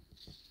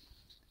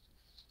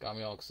 Got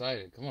me all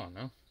excited. Come on,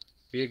 now.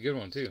 Be a good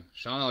one, too.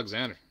 Sean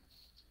Alexander.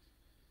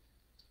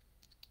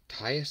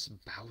 Tyus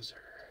Bowser.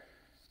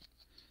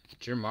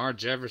 Jamar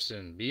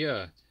Jefferson. Be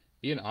an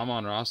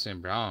Amon-Ra St.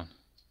 Brown.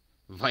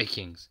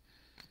 Vikings.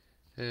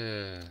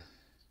 Good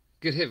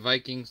hit,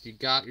 Vikings. You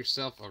got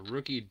yourself a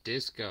rookie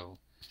disco.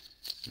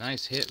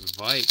 Nice hit,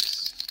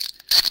 Vikes.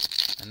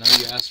 I know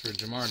you asked for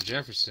Jamar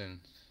Jefferson,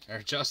 or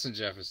Justin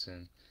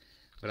Jefferson,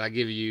 but I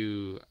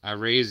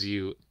raise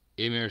you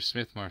Emir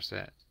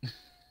Smith-Marset.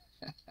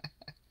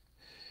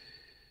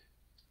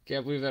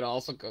 Can't believe that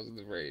also comes with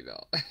the Brady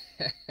doll.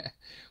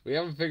 We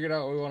haven't figured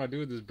out what we want to do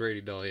with this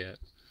Brady doll yet.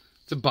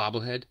 It's a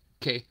bobblehead.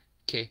 Okay,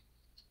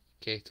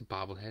 it's a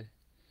bobblehead.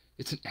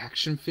 It's an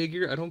action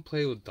figure. I don't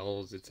play with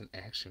dolls. It's an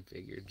action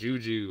figure.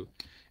 Juju.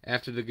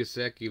 After the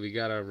Gesicki, we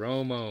got a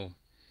Romo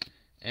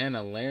and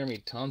a Laramie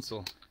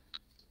Tunsil.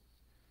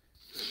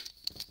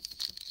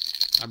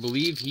 I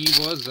believe he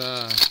was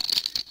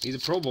he's a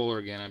Pro Bowler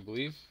again. I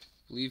believe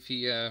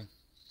he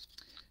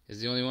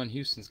is the only one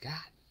Houston's got.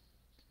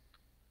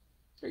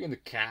 Bring in the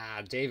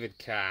Carr, David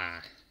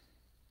Carr,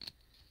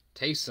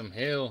 Taysom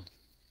Hill,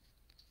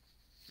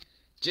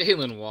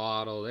 Jalen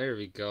Waddle. There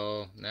we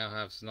go. Now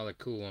have another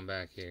cool one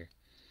back here.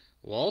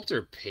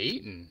 Walter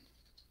Payton.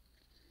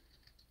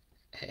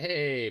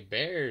 Hey,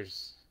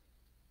 Bears.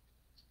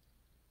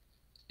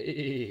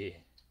 Hey.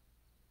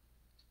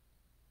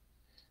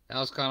 That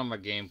was kind of my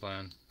game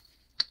plan.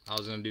 I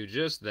was going to do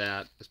just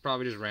that. Let's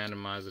probably just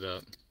randomize it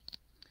up.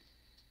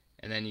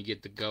 And then you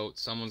get the GOAT.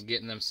 Someone's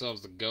getting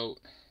themselves the GOAT.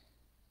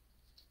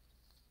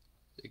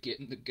 They're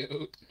getting the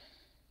GOAT.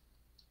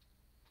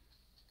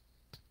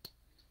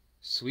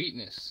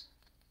 Sweetness.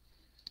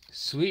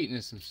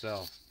 Sweetness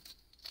himself.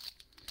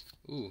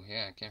 Ooh,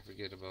 yeah, I can't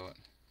forget about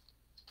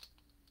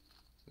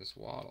this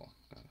Waddle.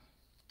 Gotta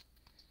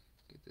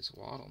get this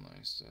Waddle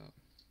nice up.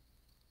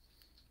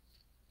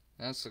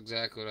 That's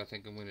exactly what I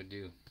think I'm going to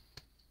do.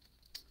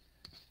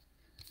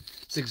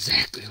 It's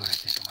exactly what I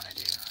think I'm going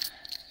to do.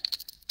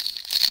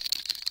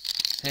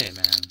 Hey,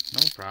 man.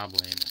 No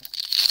problemo.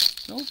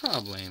 No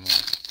problemo.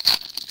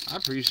 I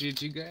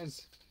appreciate you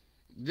guys.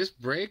 This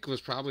break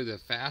was probably the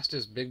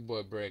fastest big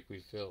boy break we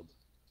filled.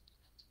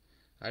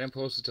 I didn't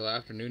post it till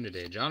afternoon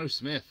today. Jonnu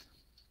Smith.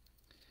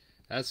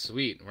 That's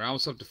sweet. We're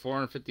almost up to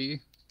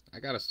 450. I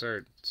got to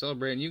start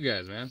celebrating you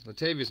guys, man.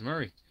 Latavius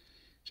Murray.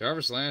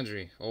 Jarvis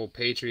Landry. Oh,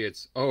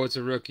 Patriots. Oh, it's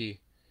a rookie.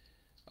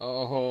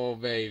 Oh,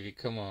 baby.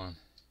 Come on.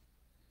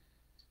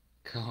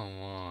 Come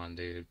on,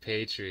 dude.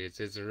 Patriots.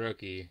 It's a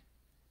rookie.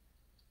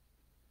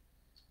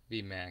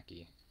 B.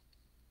 Mackey.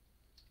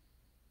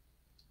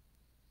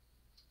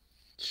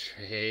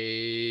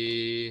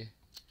 Trey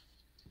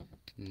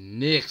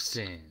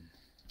Nixon.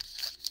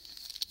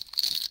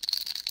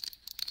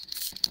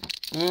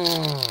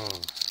 Oh.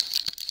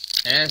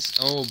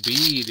 SOB,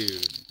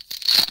 dude.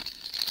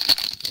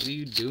 What are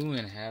you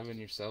doing having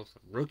yourself a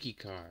rookie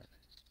card?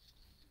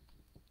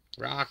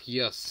 Rock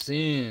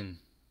Ya-Sin.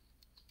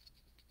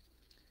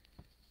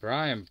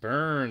 Brian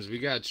Burns. We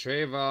got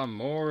Trayvon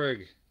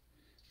Morig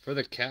for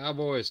the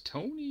Cowboys.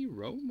 Tony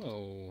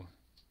Romo.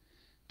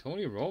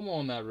 Tony Romo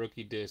on that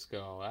rookie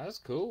disco. That's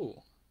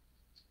cool.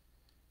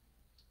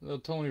 A little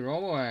Tony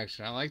Romo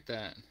action. I like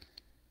that.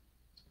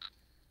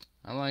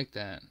 I like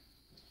that.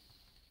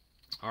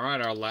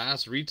 Alright, our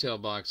last retail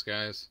box,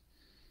 guys.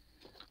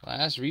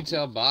 Last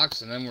retail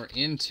box, and then we're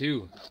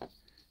into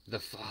the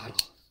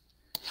FOTL.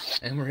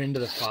 And we're into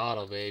the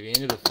FOTL, baby.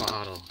 Into the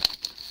FOTL.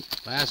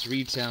 Last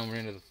retail, and we're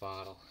into the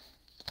FOTL.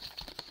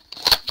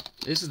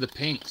 This is the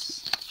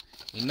pinks.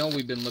 You know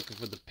we've been looking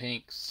for the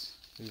pinks.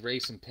 We're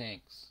racing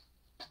pinks.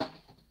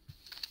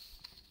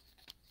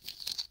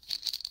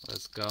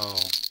 Let's go.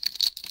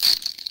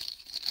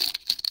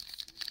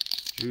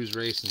 Drew's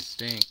racing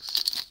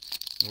stinks.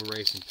 We're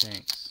racing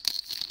pinks.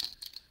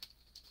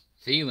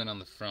 Thielen on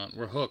the front.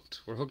 We're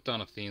hooked. We're hooked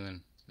on a Thielen.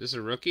 This is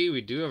a rookie.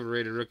 We do have a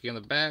rated rookie on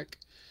the back.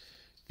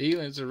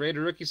 Thielen's a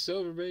rated rookie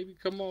silver, baby.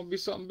 Come on, be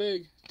something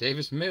big.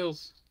 Davis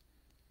Mills.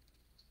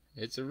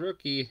 It's a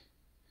rookie.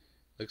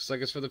 Looks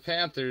like it's for the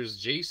Panthers.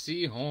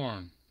 J.C.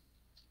 Horn.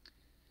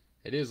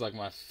 It is like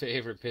my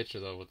favorite picture,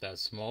 though, with that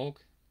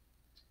smoke.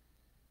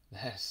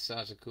 That's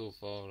such a cool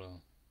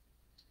photo.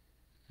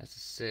 That's a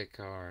sick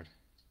card.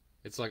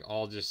 It's like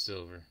all just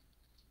silver.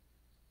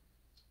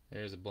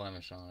 There's a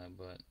blemish on it,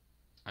 but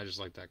I just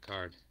like that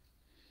card.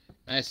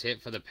 Nice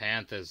hit for the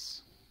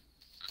Panthers.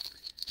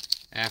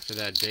 After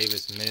that,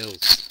 Davis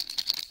Mills.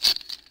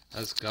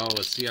 Let's go.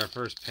 Let's see our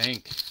first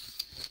pink.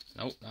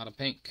 Nope, not a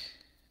pink.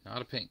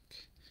 Not a pink.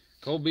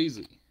 Cole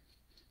Beasley.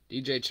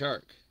 DJ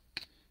Chark.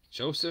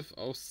 Joseph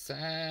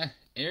Osai.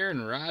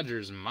 Aaron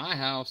Rodgers. My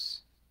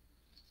house.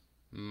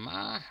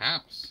 My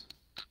house.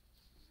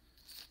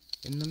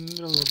 In the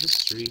middle of the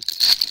street.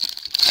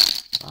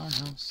 My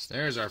house.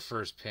 There's our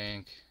first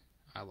pink.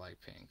 I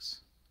like pinks.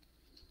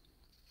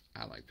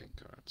 I like pink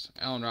cards.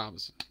 Allen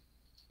Robinson.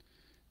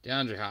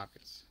 DeAndre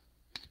Hopkins.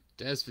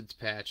 Des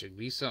Fitzpatrick.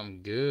 Be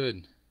something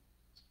good.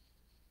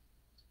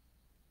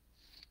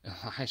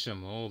 Elisha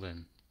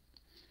Molden.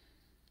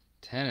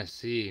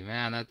 Tennessee.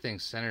 Man, that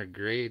thing's centered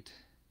great.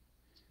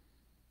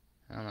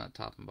 I'm not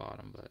top and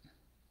bottom, but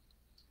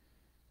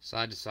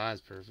side to side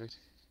is perfect.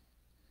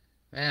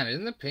 Man,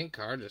 isn't the pink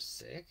card just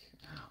sick?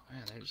 Oh,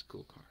 man, they're just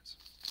cool cards.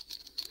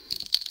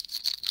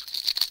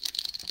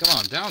 Come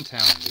on,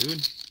 downtown,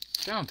 dude.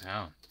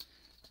 Downtown.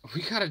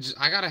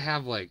 I gotta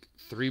have like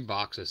 3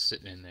 boxes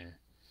sitting in there.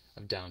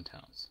 of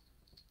downtowns.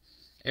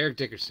 Eric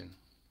Dickerson,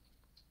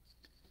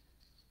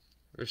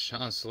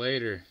 Rashawn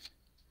Slater,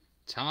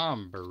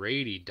 Tom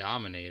Brady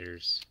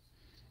Dominators,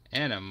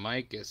 and a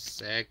Mike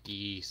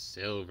Gesicki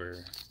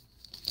Silver.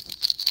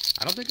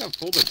 I don't think I've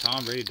pulled a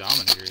Tom Brady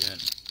Dominator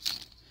yet.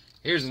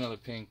 Here's another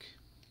pink.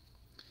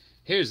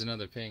 Here's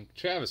another pink.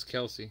 Travis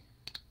Kelce,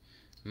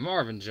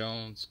 Marvin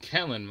Jones,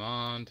 Kellen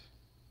Mond.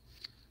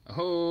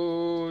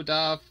 Oh,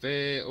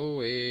 Dafe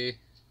Owe.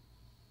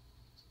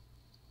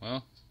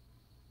 Well,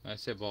 I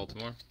said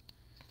Baltimore.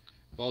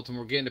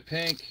 Baltimore getting a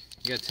pink.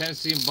 You got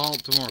Tennessee and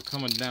Baltimore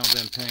coming down with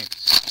them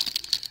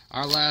pinks.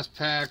 Our last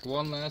pack.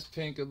 One last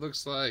pink, it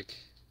looks like.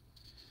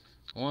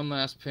 One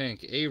last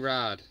pink.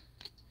 A-Rod,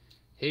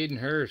 Hayden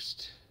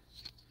Hurst,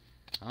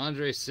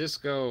 Andre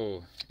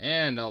Cisco,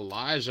 and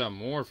Elijah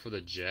Moore for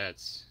the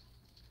Jets.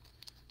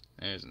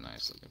 There's a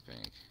nice looking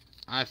pink.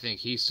 I think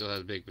he still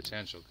has big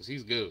potential because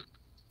he's good.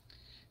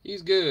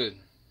 He's good.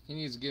 He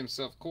needs to get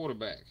himself a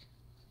quarterback.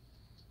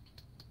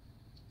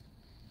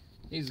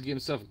 He needs to get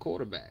himself a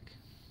quarterback.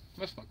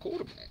 That's my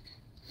quarterback.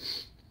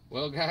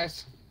 Well,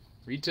 guys,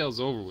 retail's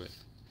over with.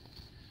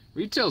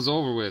 Retail's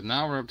over with.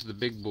 Now we're up to the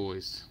big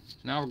boys.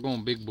 Now we're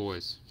going big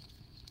boys.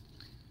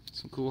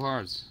 Some cool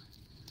hearts.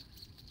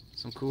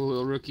 Some cool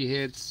little rookie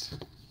hits.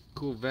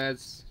 Cool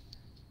vets.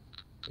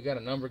 We got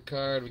a number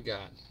card. We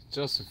got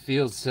Justin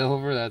Fields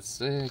Silver. That's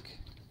sick.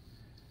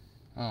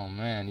 Oh,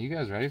 man. You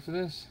guys ready for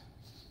this?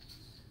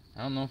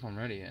 I don't know if I'm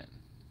ready yet.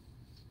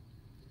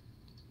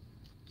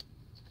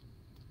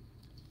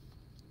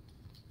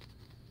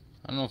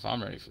 I don't know if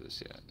I'm ready for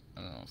this yet.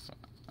 I don't know if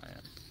I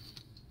am.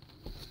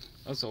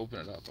 Let's open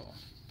it up all.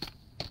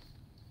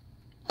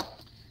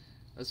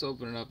 Let's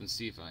open it up and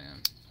see if I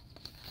am.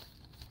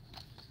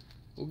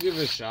 We'll give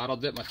it a shot. I'll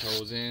dip my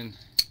toes in.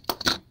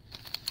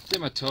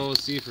 Dip my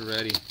toes, see if we're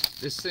ready.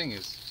 This thing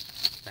is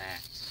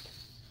fat.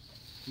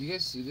 You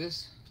guys see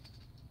this?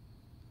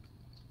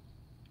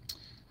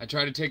 I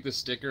tried to take the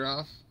sticker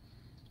off.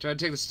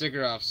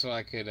 So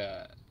I could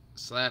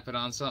slap it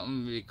on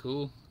something. It'd be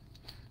cool.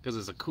 Because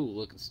it's a cool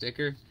looking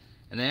sticker.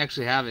 And they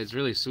actually have it. It's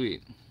really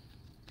sweet.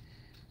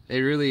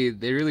 They really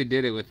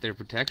did it with their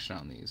protection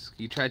on these.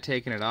 You try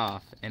taking it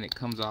off and it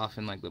comes off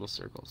in like little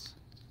circles.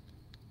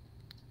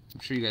 I'm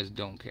sure you guys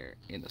don't care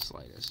in the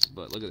slightest,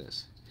 but look at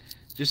this.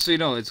 Just so you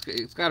know, it's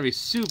got to be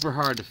super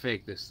hard to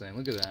fake this thing.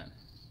 Look at that.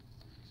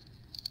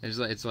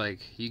 It's like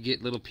you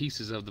get little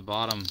pieces of the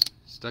bottom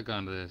stuck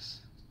onto this.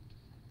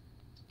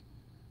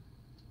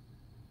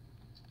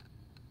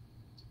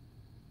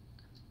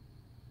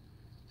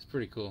 It's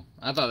pretty cool.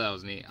 I thought that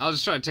was neat. I was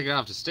just trying to take it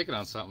off to stick it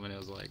on something, and it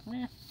was like,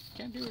 meh,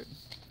 can't do it.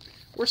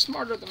 We're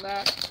smarter than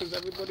that, because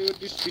everybody would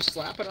just be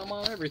slapping them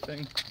on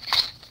everything.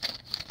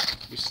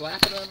 Be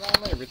slapping them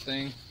on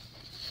everything.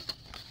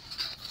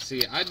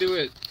 See, I do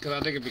it because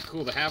I think it'd be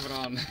cool to have it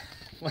on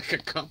like a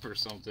cup or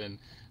something.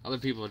 Other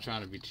people are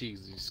trying to be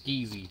cheesy,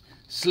 skeezy,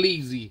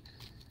 sleazy,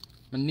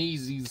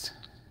 maneesies,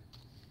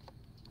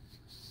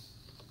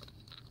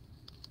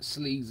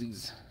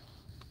 sleazies.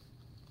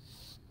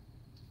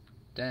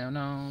 Down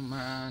on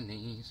my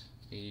knees.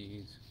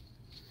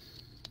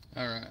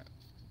 Alright.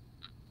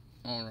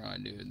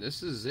 Alright, dude.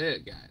 This is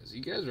it, guys.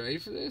 You guys ready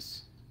for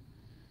this?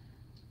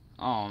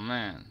 Oh,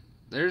 man.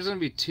 There's going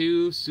to be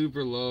 2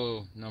 super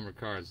low number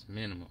cards,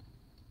 minimum.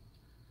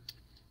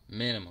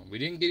 Minimum. We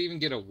didn't even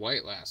get a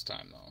white last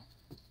time, though.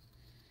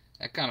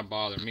 That kind of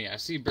bothered me. I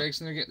see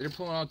breaks and they're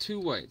pulling out 2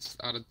 whites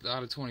out of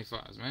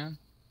 25s, man.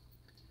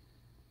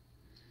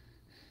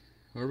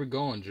 Where are we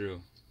going,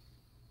 Drew?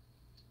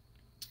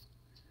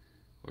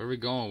 Where are we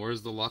going?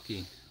 Where's the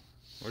lucky?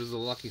 Where's the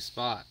lucky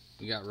spot?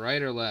 We got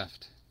right or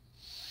left?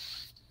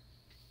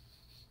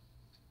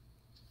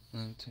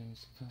 I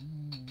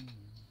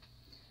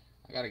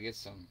gotta get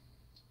some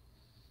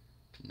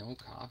no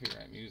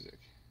copyright music.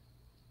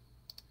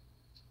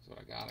 That's what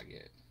I gotta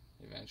get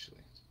eventually.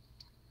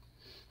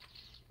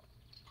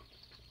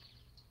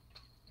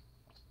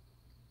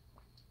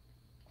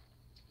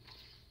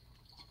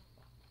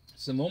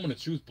 It's the moment of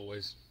truth,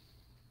 boys.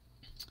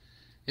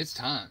 It's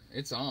time.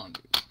 It's on,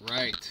 dude.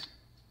 Right.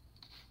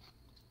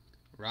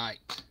 Right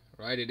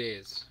it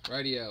is.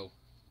 Rightio.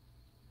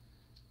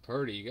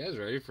 Purdy. You guys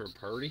ready for a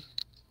Purdy?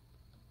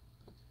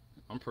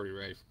 I'm pretty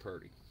ready for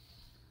Purdy.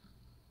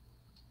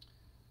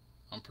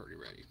 I'm pretty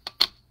ready.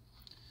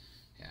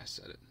 Yeah, I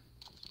said it.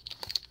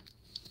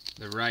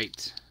 The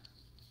right.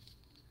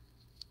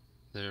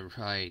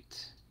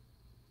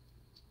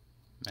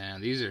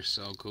 Man, these are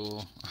so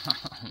cool.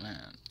 Oh,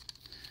 man.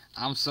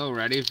 I'm so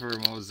ready for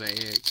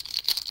Mosaic.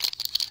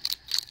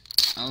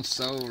 I'm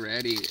so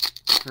ready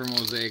for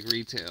Mosaic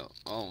retail.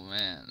 Oh,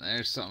 man.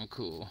 There's something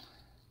cool.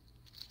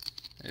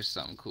 There's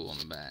something cool in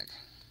the back.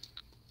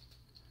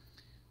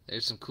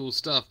 There's some cool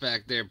stuff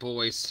back there,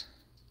 boys.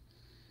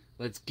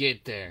 Let's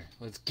get there.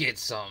 Let's get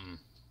something.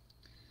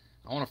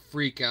 I want to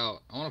freak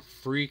out. I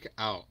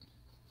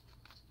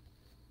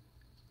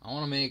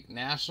want to make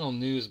national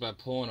news by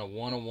pulling a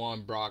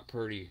 101 Brock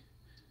Purdy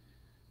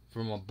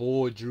from my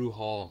boy Drew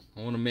Hall.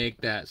 I want to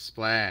make that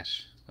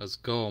splash. Let's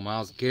go,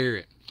 Myles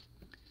Garrett.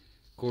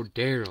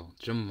 Cordero,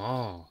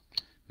 Jamal,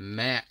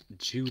 Matt,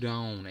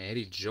 Judon,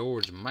 Eddie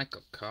George,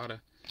 Michael Cotta,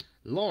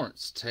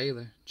 Lawrence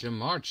Taylor,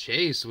 Jamar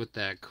Chase with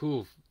that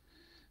cool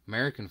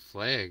American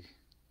flag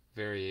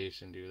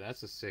variation, dude.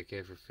 That's a sick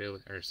hit for Philly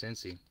or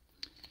Cincy.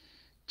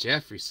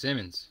 Jeffrey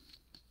Simmons,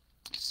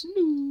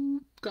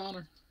 Snoop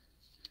Connor,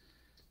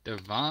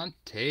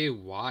 Devontae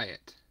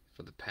Wyatt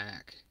for the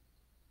Pack.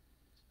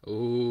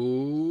 Ooh,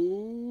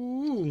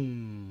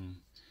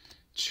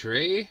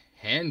 Trey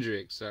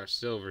Hendricks, our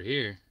silver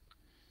here.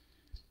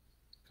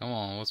 Come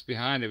on, what's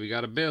behind it? We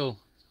got a bill.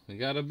 We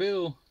got a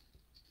bill.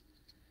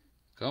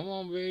 Come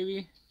on,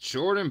 baby.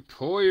 Jordan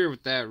Poyer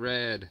with that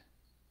red.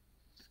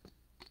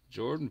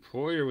 Jordan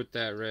Poyer with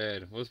that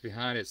red. What's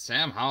behind it?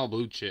 Sam Howell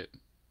blue chip.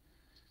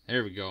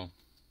 There we go.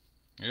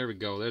 There we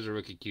go. There's a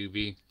rookie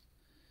QB.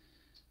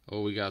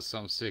 Oh, we got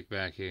something sick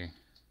back here.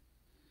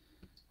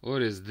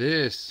 What is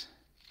this?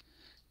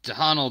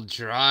 Donald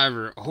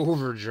Driver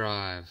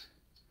Overdrive.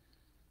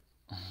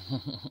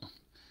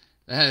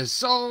 That is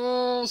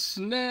so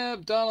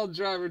snap. Donald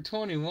Driver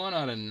 21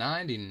 out of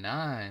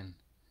 99.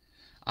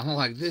 I'm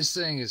like, this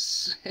thing is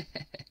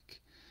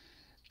sick.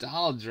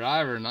 Donald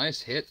Driver,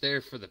 nice hit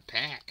there for the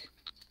Pack.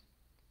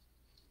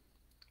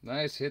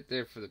 Nice hit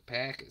there for the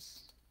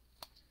Packers.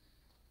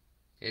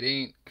 It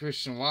ain't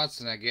Christian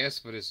Watson, I guess,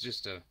 but it's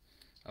just a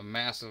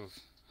massive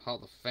Hall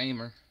of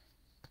Famer.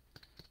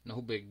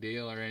 No big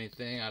deal or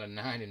anything. Out of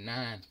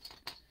 99.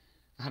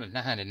 Out of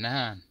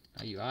 99.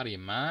 Are you out of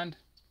your mind?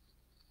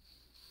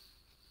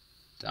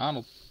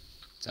 Donald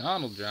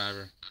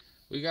Driver.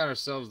 We got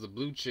ourselves the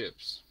blue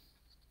chips.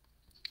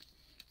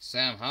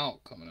 Sam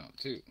Howell coming out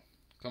too.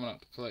 Coming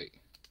out to play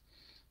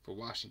for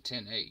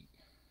Washington 8.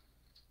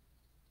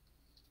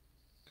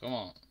 Come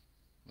on.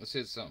 Let's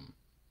hit something.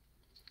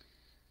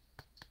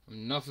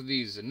 Enough of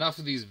these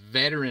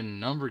veteran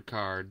numbered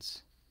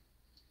cards.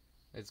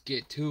 Let's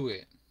get to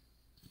it.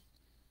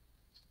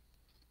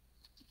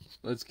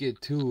 Let's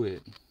get to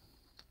it.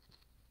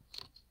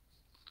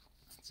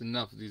 It's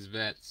enough of these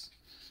vets.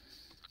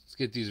 Let's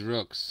get these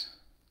rooks.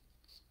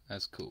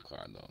 That's a cool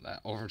card though.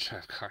 That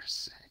overdrive card is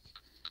sick.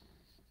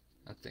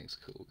 That thing's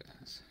cool,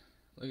 guys.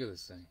 Look at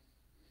this thing.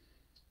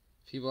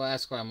 People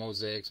ask why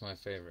Mosaic's my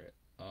favorite.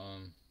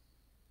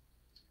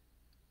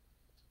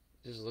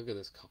 Just look at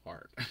this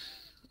card.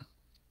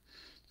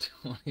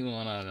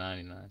 21 out of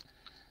 99.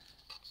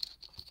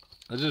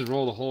 Let's just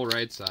roll the whole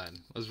right side.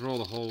 Let's roll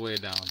the whole way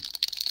down.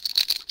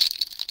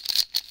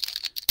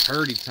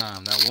 Purdy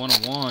time. That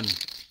 101.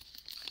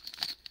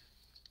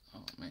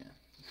 Oh, man.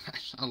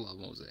 I love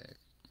Mosaic.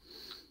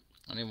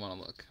 I don't even want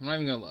to look. I'm not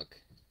even going to look.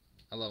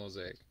 I love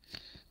Mosaic.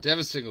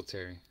 Devin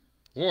Singletary.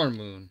 Warren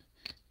Moon.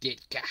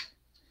 Ditka.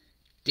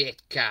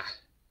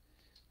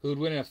 Who'd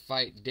win in a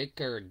fight,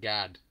 Ditka or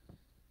God?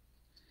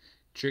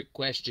 Trick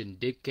question.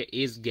 Ditka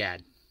is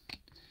God.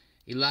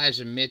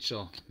 Elijah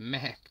Mitchell.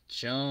 Mac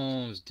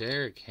Jones.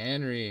 Derrick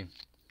Henry.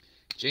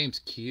 James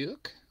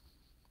Cook.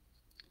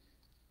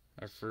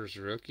 Our first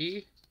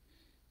rookie.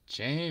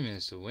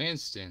 Jameis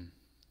Winston.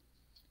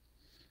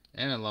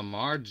 And a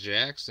Lamar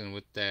Jackson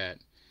with that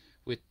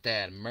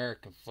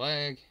American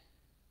flag.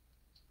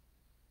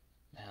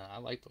 Man, I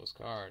like those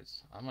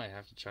cards. I might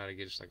have to try to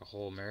get just like a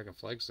whole American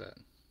flag set.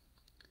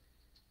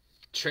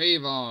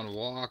 Trayvon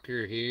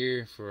Walker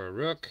here for a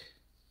rook.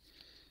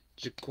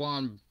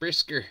 Jaquan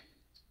Brisker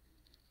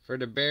for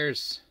the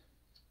Bears.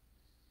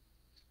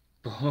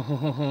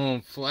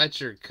 Boom.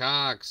 Fletcher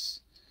Cox.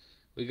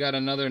 We got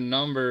another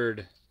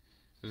numbered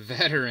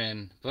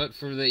veteran, but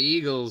for the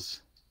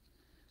Eagles.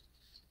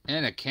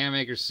 And a Cam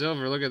Akers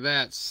silver. Look at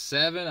that.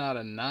 7 out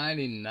of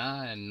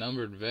 99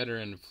 numbered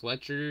veteran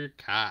Fletcher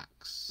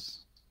Cox.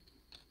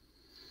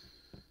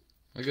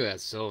 Look at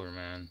that silver,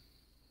 man.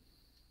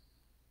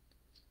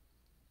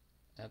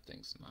 That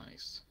thing's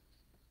nice.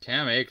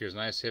 Cam Akers,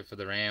 nice hit for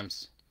the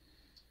Rams.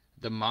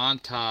 The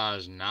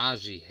Montage,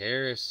 Najee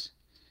Harris.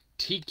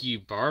 Tiki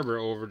Barber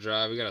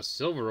overdrive. We got a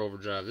silver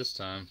overdrive this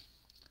time.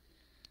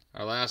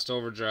 Our last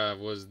overdrive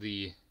was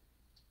the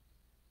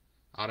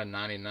out of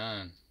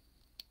 99.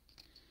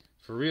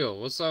 For real,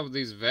 what's up with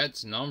these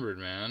vets numbered,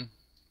 man?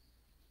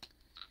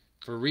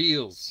 For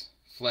reals,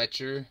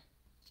 Fletcher.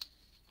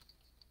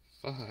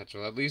 Fudge.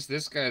 Well, at least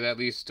this guy's at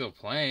least still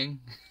playing.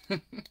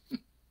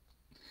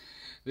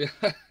 we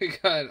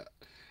got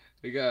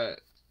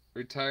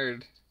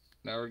retired.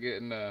 Now we're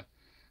getting a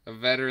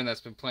veteran that's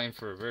been playing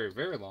for a very,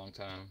 very long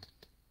time.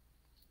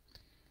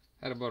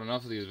 Had about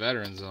enough of these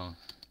veterans, though.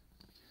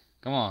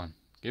 Come on,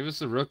 give us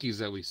the rookies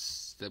that we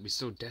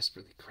so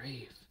desperately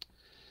crave.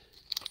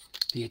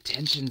 The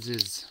attentions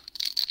is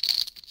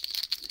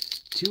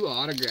 2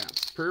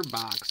 autographs per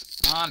box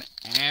on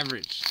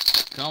average.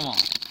 Come on.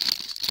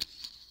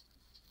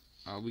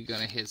 Are we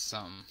gonna hit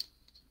something?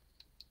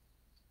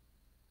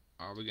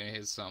 Are we gonna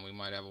hit something? We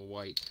might have a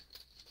white.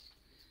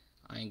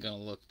 I ain't gonna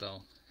look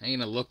though. I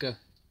ain't a looker.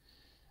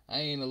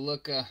 I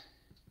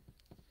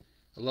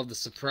love the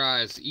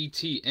surprise.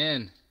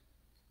 ETN.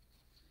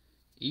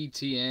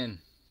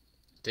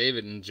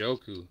 David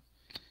Njoku.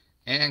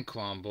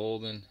 Anquan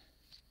Bolden.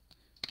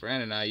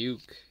 Brandon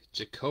Ayuk.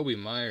 Jacoby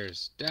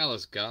Myers,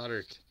 Dallas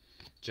Goedert,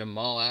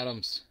 Jamal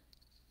Adams,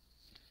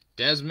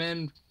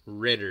 Desmond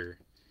Ridder,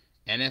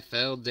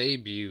 NFL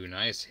debut.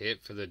 Nice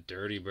hit for the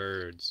Dirty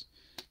Birds.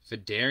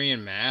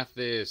 Fedarian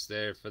Mathis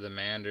there for the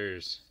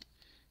Manders.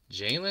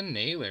 Jalen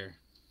Naylor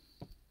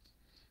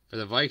for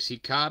the Vikes. He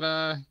caught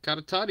a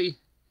tutty.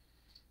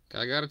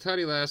 Got a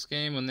tutty last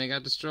game when they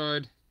got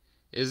destroyed.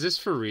 Is this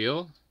for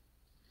real?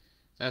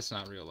 That's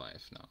not real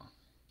life, no.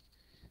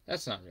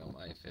 That's not real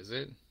life, is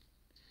it?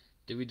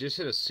 Did we just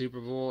hit a Super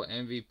Bowl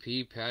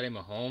MVP, Patty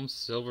Mahomes,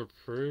 silver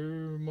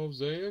per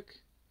Mosaic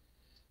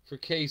for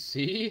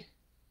KC?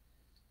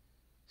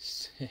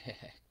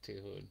 Sick,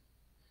 dude.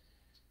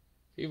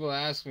 People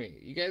ask me,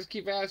 you guys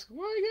keep asking,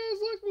 why you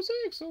guys like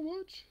Mosaic so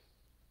much?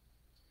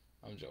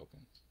 I'm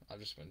joking. I've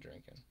just been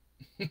drinking.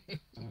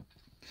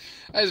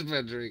 I just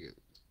been drinking.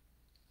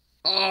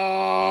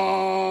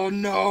 Oh,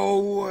 no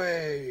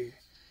way.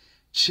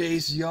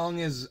 Chase Young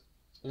is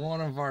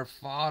one of our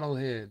FOTL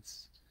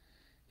hits.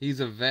 He's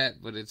a vet,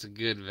 but it's a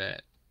good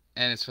vet.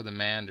 And it's for the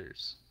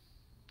Manders.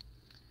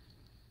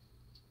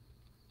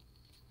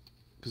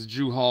 Because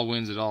Drew Hall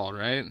wins it all,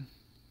 right?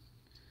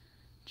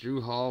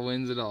 Drew Hall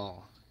wins it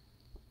all.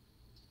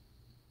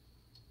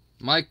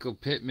 Michael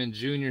Pittman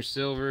Jr.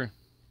 silver.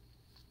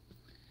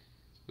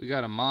 We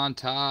got a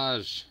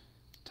montage.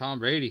 Tom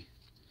Brady.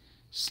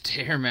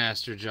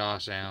 Stairmaster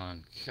Josh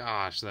Allen.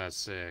 Gosh, that's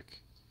sick.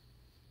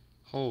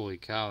 Holy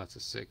cow, that's a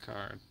sick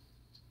card.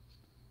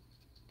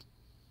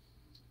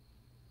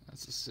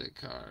 That's a sick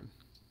card.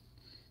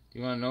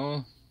 You want to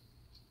know?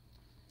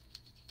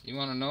 You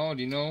want to know?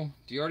 Do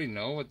you already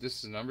know what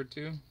this is numbered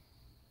to?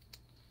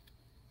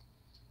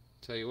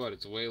 Tell you what,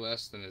 it's way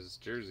less than his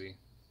jersey.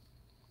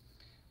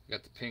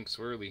 Got the pink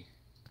swirly.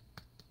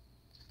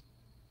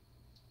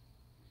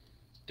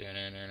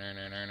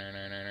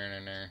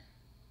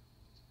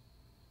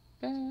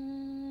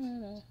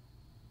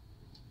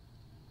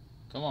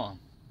 Come on.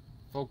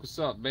 Focus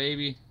up,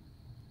 baby.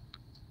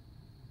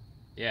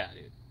 Yeah,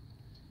 dude.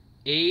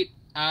 8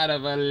 out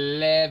of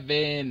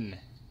 11.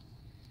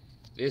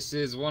 This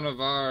is one of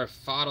our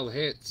FOTL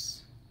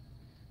hits.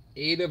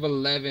 8 of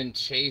 11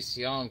 Chase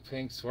Young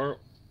pink swirl.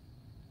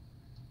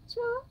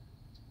 Swirl.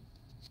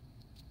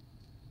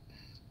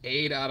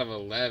 8 out of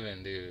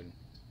 11, dude.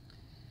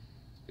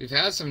 We've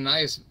had some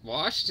nice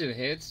Washington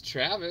hits.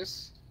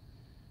 Travis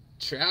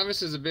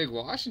is a big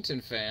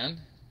Washington fan.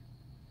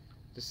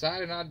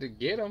 Decided not to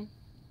get him.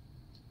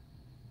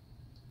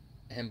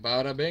 And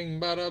bada bing,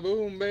 bada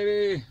boom,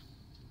 baby.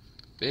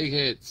 Big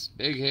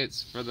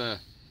hits for the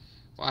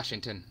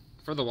Washington.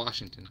 For the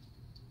Washington.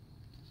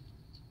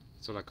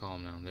 That's what I call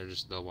them now. They're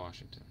just the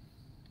Washington.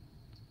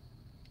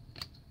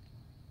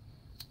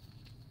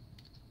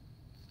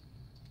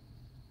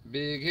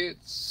 Big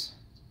hits.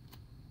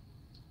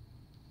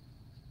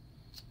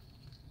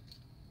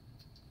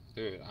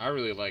 Dude, I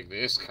really like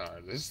this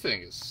card. This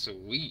thing is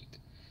sweet.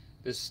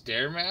 This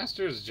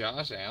Stairmaster is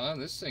Josh Allen.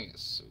 This thing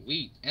is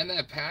sweet. And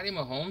that Patty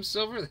Mahomes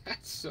silver,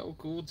 that's so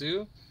cool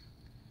too.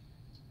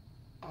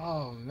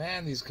 Oh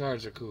man, these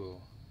cards are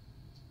cool.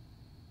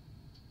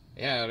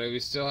 Yeah, we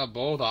still have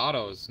both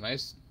autos.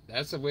 Nice.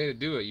 That's the way to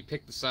do it. You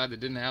pick the side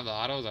that didn't have the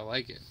autos. I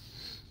like it.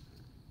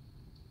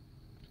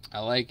 I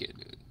like it,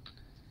 dude.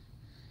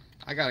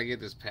 I gotta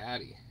get this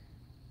Patty.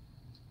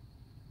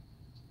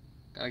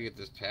 Gotta get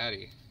this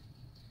Patty.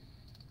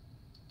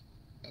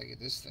 Gotta get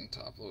this thing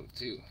top loaded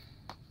too.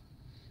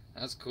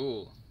 That's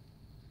cool.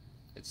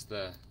 It's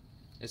the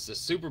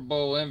Super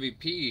Bowl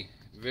MVP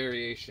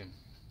variation.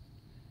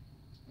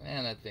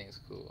 Man, that thing's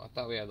cool. I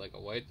thought we had like a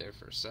white there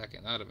for a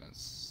second. That would have been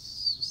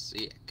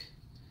sick.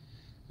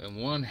 Been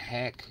one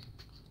heck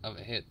of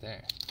a hit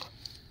there.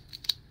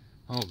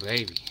 Oh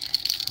baby.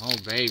 Oh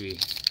baby.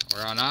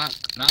 We're not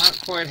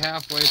quite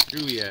halfway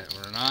through yet.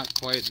 We're not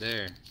quite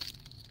there.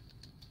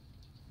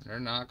 We're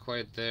not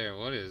quite there.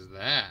 What is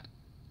that?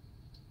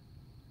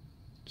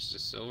 Just a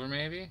silver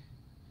maybe?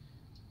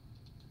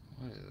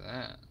 What is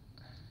that?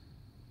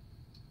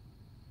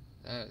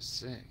 That is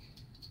sick.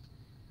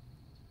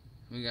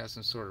 We got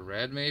some sort of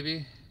red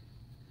maybe?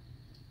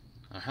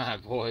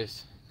 Alright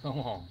boys. Come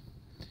on.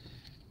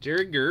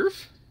 Jared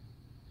Gerf.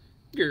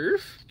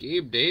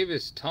 Gabe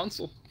Davis.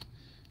 Tunsil.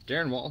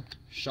 Darren Waller.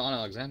 Sean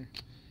Alexander.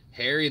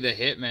 Harry the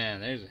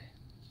Hitman. There's a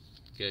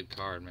good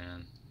card,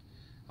 man.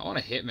 I want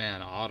a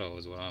Hitman auto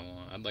is what I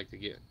want. I'd like to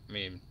get,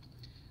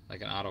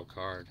 like an auto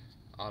card.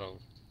 Auto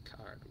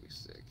card would be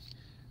sick.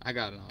 I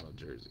got an auto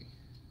jersey.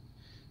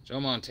 Joe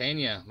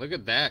Montana. Look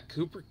at that.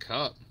 Cooper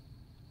Kupp.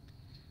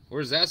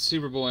 Where's that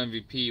Super Bowl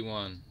MVP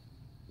one?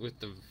 With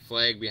the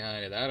flag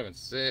behind it. That would have been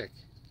sick.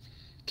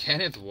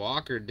 Kenneth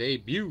Walker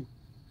debut.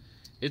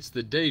 It's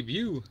the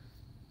debut.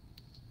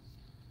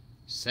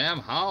 Sam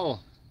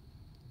Howell.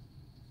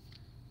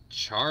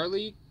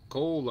 Charlie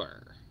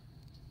Kohler.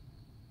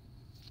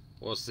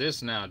 What's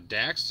this now?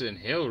 Daxton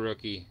Hill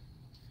rookie.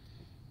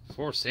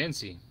 For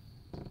Cincy.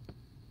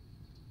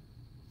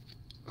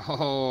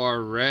 Oh,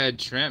 our red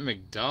Trent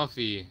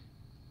McDuffie.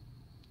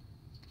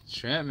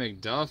 Trent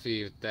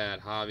McDuffie with that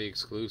hobby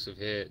exclusive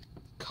hit.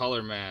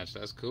 Color match.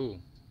 That's cool.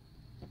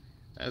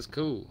 That's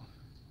cool.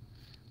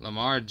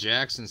 Lamar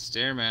Jackson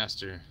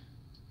Stairmaster.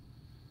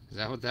 Is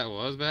that what that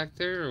was back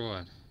there, or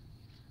what?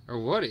 Or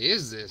what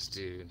is this,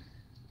 dude?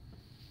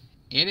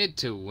 In it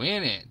to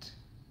win it.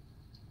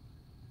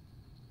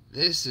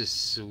 This is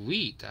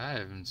sweet. I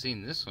haven't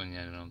seen this one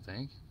yet, I don't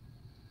think.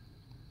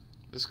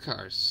 This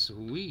car is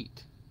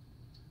sweet.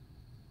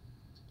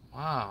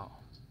 Wow.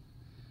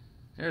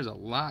 There's a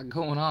lot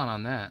going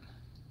on that.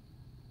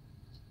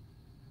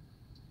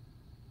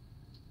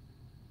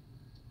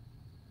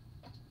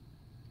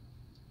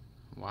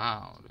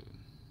 Wow, dude.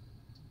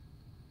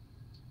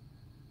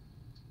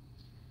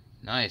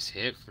 Nice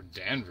hit for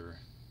Denver.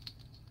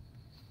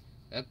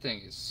 That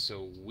thing is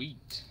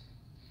sweet.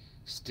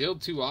 Still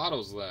 2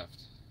 autos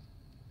left.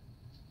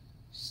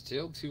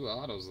 Still 2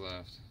 autos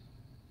left.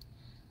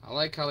 I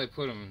like how they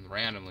put them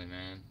randomly,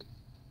 man.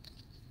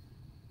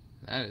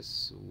 That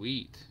is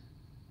sweet.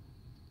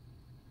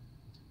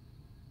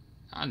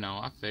 I know,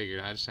 I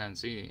figured. I just hadn't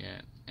seen it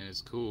yet. And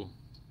it's cool.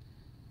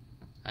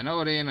 I know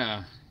it ain't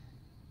a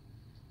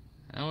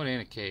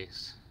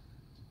case.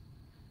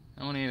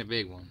 I know it ain't a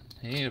big one.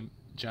 It ain't a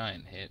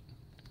giant hit.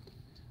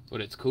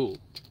 But it's cool.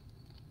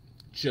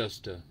 It's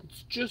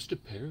just a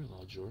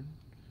parallel, Jordan.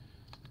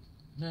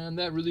 Man,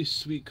 that really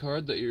sweet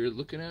card that you're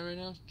looking at right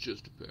now is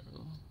just a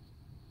parallel.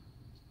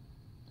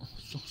 I'm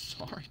so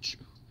sorry,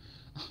 Drew.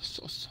 I'm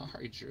so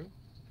sorry, Drew.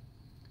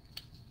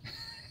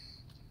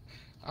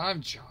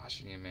 I'm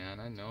joshing you, man.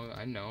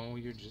 I know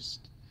you're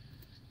just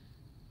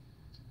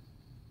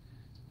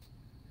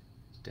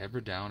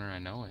Deborah Downer. I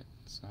know it.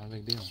 It's not a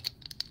big deal.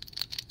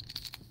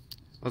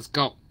 Let's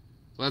go.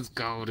 Let's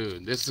go,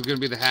 dude. This is going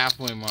to be the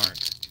halfway mark.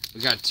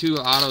 We got 2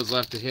 autos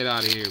left to hit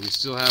out of here. We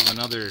still have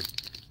another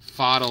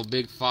FOTL,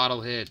 big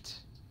FOTL hit.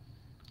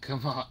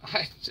 Come on.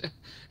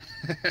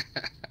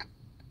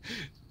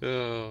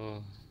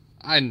 Oh,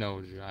 I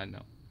know, Drew. I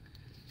know.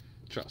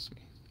 Trust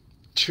me.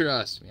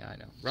 Trust me, I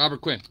know.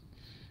 Robert Quinn.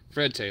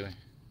 Fred Taylor.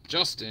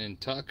 Justin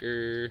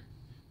Tucker.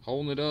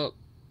 Holding it up.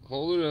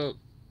 Hold it up.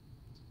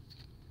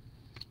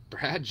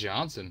 Brad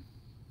Johnson.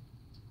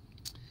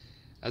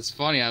 That's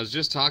funny. I was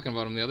just talking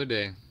about him the other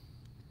day.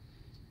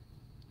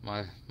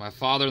 My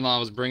father-in-law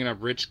was bringing up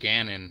Rich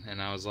Gannon,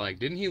 and I was like,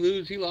 didn't he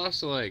lose? He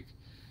lost to, like,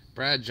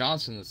 Brad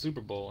Johnson in the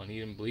Super Bowl, and he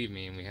didn't believe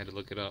me, and we had to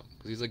look it up.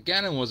 Because he's like,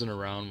 Gannon wasn't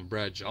around when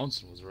Brad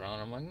Johnson was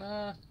around. I'm like,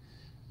 nah,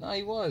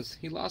 he was.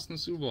 He lost in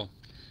the Super Bowl.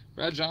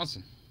 Brad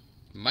Johnson.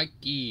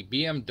 Mikey,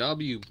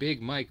 BMW,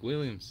 Big Mike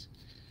Williams.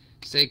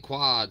 Say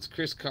Quads,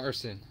 Chris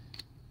Carson.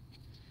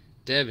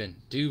 Devin,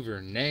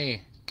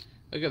 Duvernay.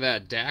 Look at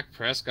that, Dak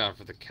Prescott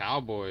for the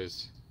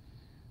Cowboys.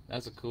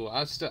 That's a cool.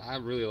 I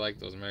really like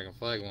those American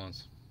flag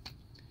ones.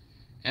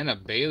 And a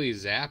Bailey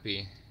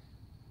Zappi.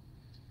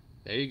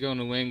 There you go,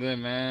 New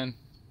England, man.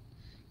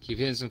 Keep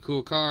hitting some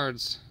cool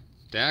cards.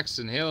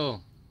 Daxton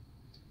Hill.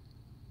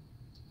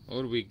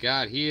 What do we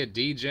got here?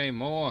 DJ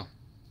Moore.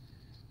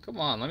 Come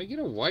on, let me get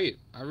a white.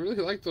 I really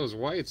like those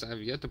whites.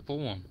 I've yet to pull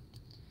one.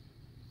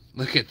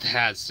 Look at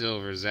that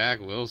silver. Zach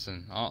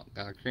Wilson. Oh,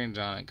 got a cringe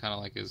on it. Kind of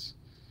like his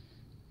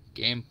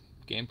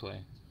gameplay.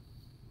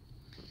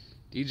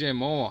 DJ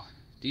Moore.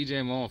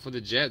 DJ Moore for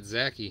the Jets.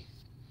 Zachy.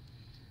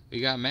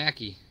 We got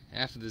Mackey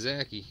after the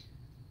Zachy.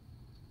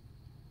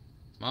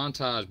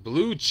 Montage.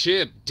 Blue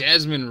chip.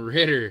 Desmond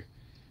Ritter.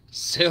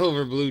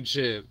 Silver blue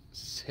chip.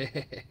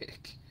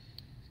 Sick.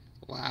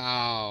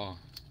 Wow.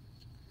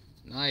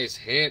 Nice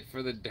hit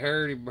for the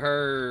Dirty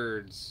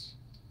Birds.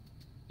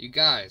 You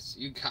guys,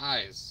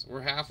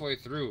 we're halfway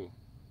through.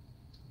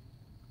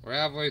 We're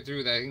halfway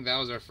through. I think that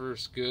was our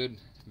first good,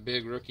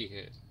 big rookie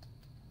hit.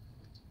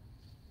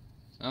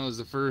 That was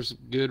the first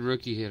good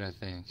rookie hit, I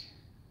think.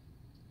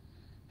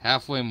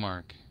 Halfway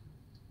mark.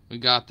 We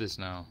got this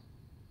now.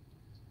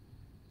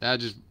 That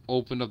just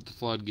opened up the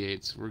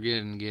floodgates. We're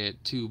going to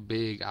get 2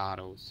 big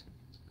autos.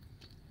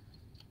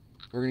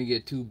 We're going to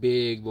get 2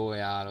 big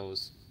boy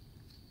autos.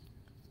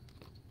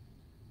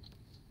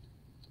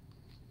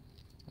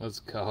 Let's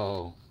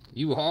go.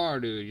 You are,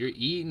 dude. You're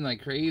eating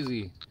like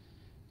crazy.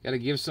 Gotta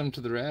give some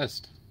to the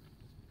rest.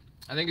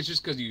 I think it's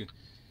just because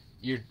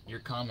you're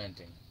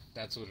commenting.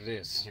 That's what it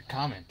is. You're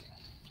commenting.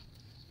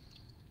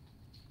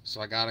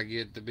 So I gotta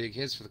get the big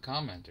hits for the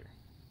commenter.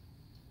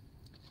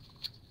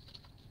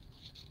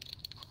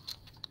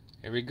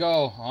 Here we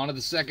go. On to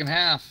the second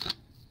half.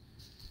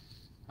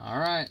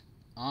 Alright.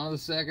 On to the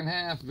second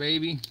half,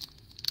 baby.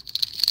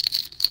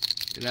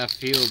 Dude, that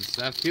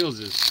feels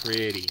is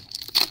pretty.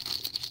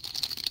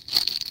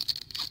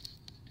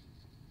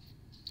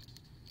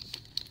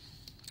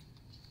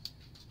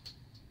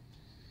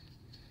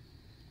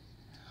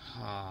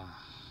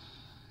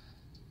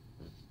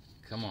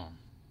 Come on.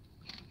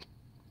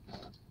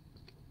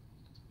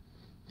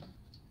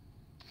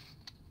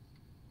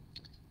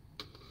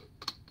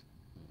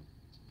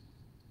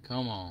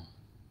 Come on.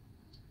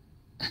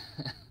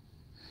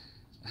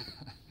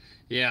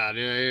 Yeah,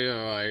 dude,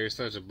 you're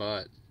such a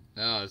butt.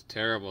 No, it's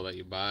terrible that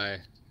you buy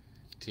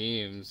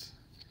teams.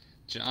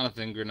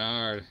 Jonathan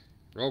Grenard,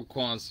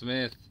 Roquan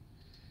Smith,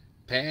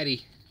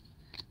 Patty,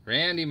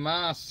 Randy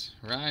Moss,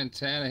 Ryan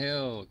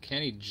Tannehill,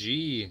 Kenny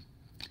G,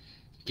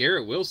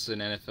 Garrett Wilson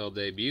NFL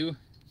debut.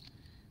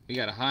 We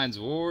got a Hines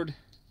Ward.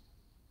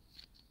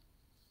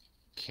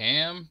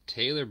 Cam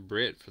Taylor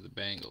Britt for the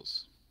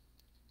Bengals.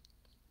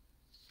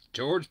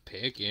 George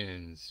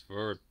Pickens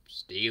for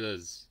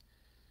Steelers.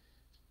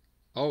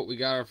 Oh, we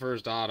got our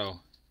first auto.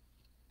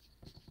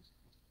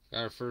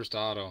 Got our first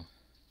auto.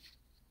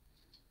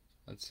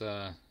 Let's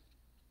we'll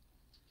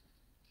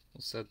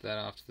set that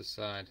off to the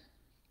side.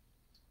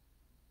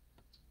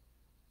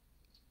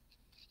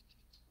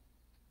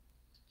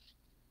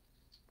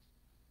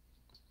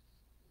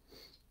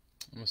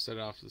 I'm gonna set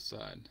it off to the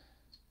side.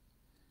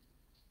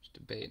 Just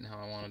debating how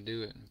I want to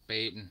do it.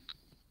 Baiting,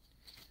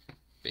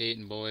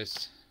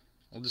 boys.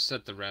 We'll just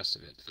set the rest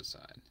of it to the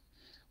side.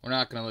 We're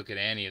not gonna look at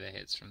any of the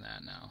hits from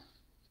that now.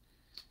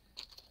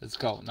 Let's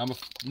go. Number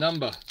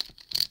 7.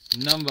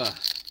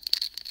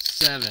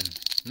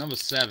 Number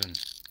 7.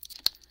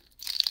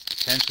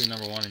 Potentially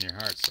number 1 in your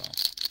heart, so.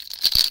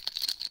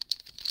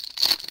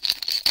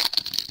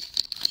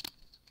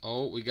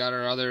 Oh, we got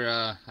our other,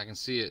 I can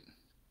see it.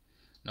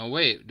 No,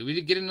 wait. Did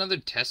we get another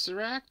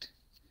Tesseract?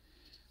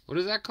 What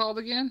is that called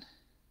again?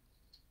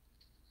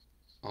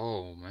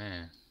 Oh,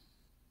 man.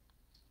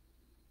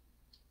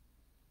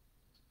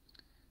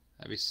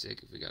 That'd be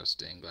sick if we got a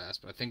stained glass.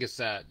 But I think it's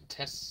that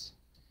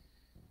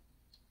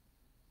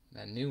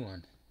that new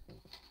one.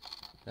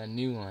 That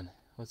new one.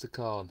 What's it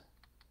called?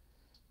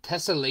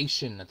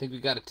 Tessellation. I think we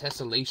got a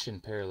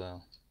Tessellation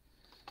parallel.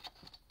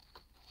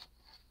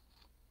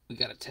 We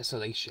got a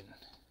Tessellation.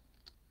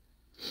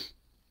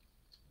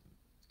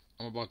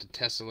 I'm about to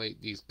tessellate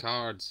these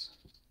cards.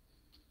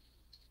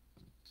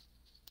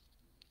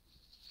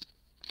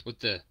 With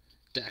the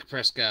Dak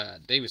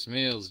Prescott, Davis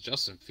Mills,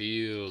 Justin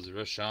Fields,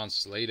 Rashawn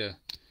Slater,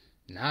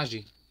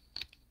 Najee,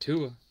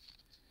 Tua.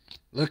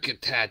 Look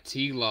at that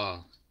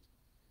T-Law.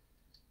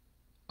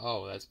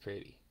 Oh, that's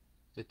pretty.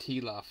 The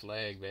T-Law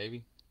flag,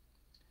 baby.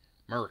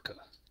 America.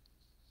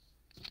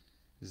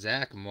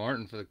 Zach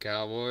Martin for the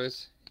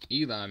Cowboys.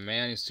 Eli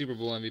Manning, Super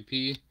Bowl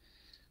MVP.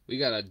 We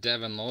got a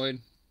Devin Lloyd.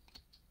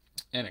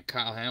 And a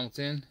Kyle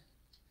Hamilton.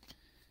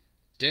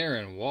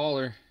 Darren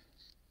Waller.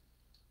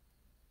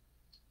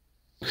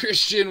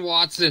 Christian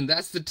Watson.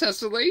 That's the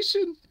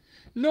tessellation.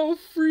 No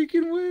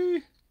freaking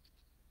way.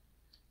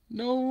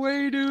 No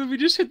way, dude. We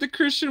just hit the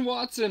Christian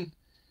Watson.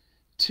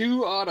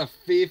 2 out of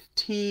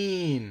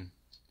 15.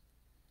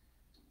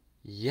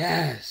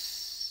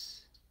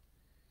 Yes.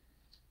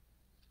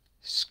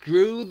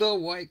 Screw the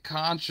white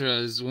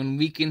contras when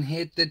we can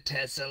hit the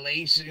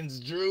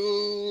tessellations,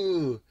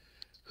 Drew.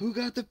 Who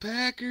got the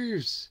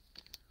Packers?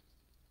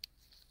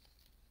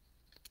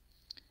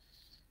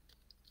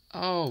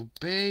 Oh,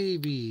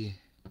 baby.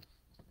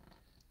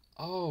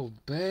 Oh,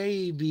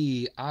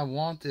 baby. I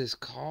want this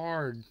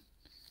card.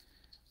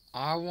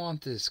 I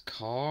want this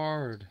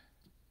card.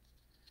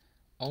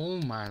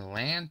 Oh, my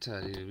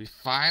Lanta, dude. We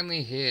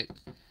finally hit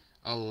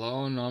a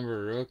low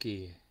number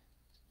rookie.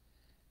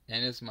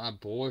 And it's my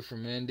boy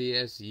from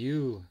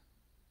NDSU.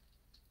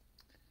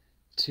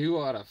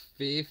 2 out of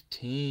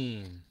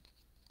 15.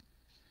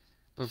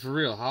 But for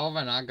real, how have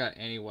I not got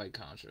any white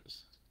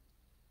contras?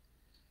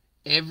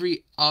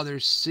 Every other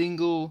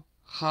single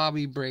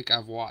hobby break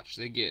I've watched,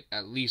 they get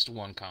at least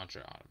 1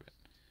 contra out of it.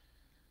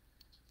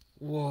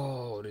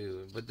 Whoa,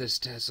 dude. But this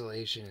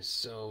tessellation is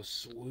so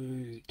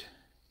sweet.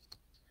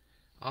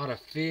 Out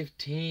of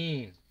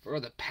 15 for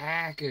the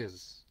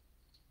Packers.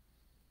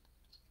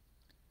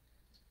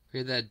 We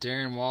had that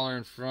Darren Waller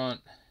in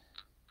front.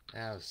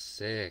 That was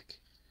sick.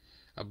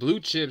 A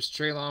blue chips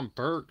Treylon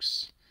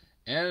Burks.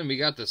 And we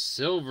got the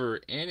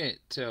silver in it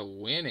to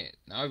win it.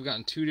 Now we've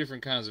gotten 2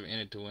 different kinds of in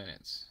it to win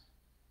it's.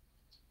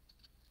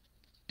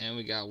 And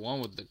we got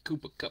one with the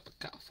Koopa cup of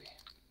coffee.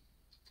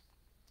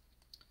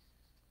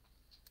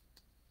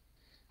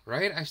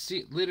 Right? I see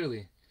it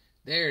literally.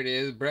 There it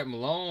is. Brett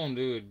Malone,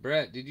 dude.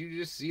 Brett, did you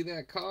just see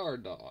that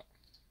card, dog?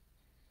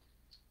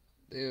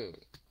 Dude,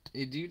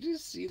 did you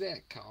just see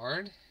that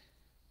card?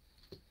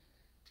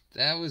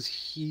 That was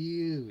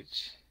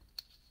huge.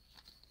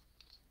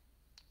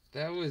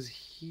 That was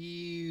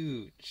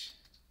huge.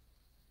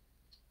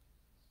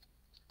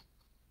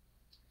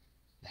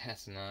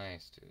 That's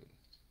nice, dude.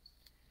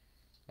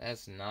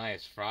 That's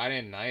nice.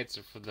 Friday nights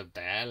are for the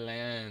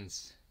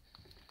Badlands.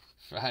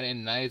 Friday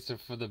nights are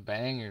for the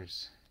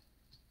bangers.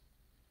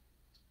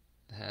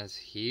 That's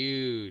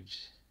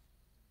huge.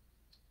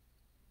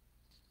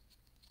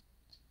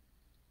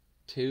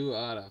 2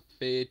 out of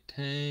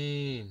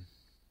 15.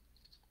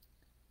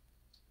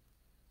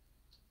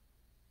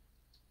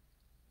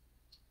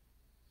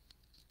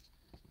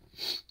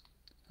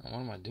 What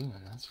am I doing?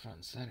 That's front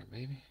and center,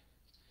 baby.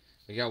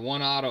 We got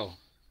 1 auto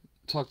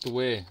tucked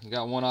away. We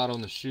got 1 auto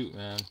in the chute,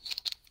 man.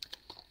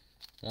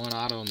 1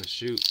 auto in the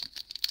chute.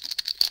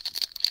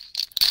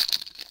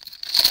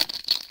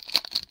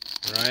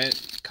 Right?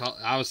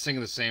 I was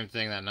thinking the same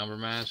thing. That number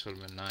match would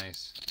have been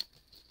nice.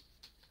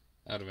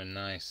 That would have been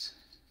nice.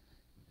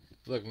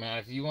 Look, man,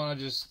 if you want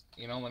to just,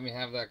 let me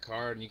have that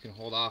card and you can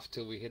hold off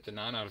till we hit the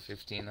 9 out of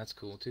 15, that's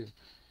cool, too.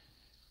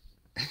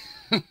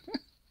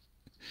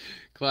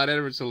 Clyde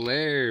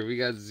Edwards-Helaire. We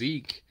got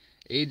Zeke.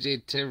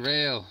 AJ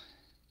Terrell,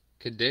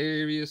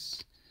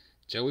 Kadarius,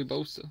 Joey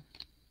Bosa,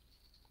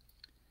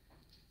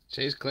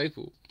 Chase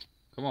Claypool.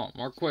 Come on,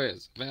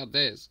 Marquez,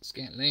 Valdez,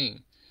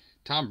 Scantling,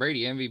 Tom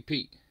Brady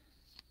MVP.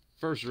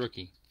 First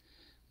rookie,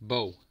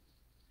 Bo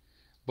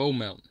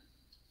Melton.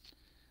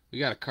 We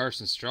got a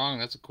Carson Strong.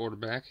 That's a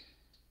quarterback.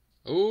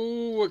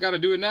 Oh, I got to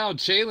do it now.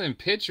 Jalen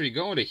Pitre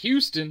going to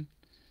Houston.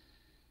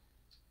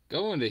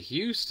 Going to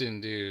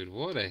Houston, dude.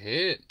 What a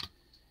hit.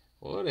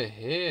 What a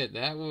hit.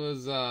 That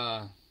was,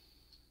 oh,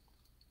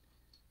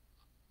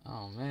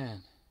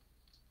 man.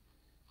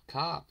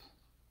 Cop.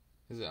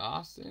 Is it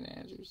Austin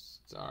Andrews?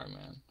 Sorry,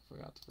 man.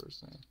 Forgot the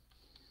first name.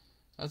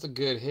 That's a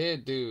good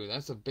hit, dude.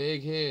 That's a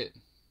big hit.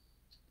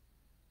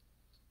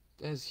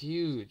 That's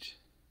huge.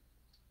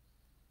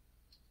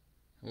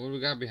 What do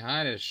we got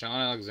behind it? Sean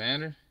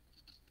Alexander?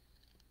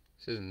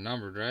 This isn't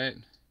numbered, right?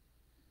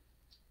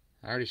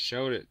 I already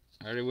showed it.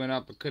 I already went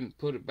up but couldn't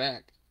put it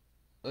back.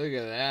 Look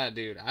at that,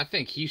 dude. I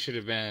think he should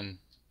have been...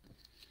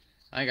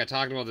 I think I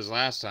talked about this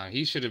last time.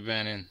 He should have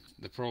been in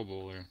the Pro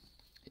Bowler.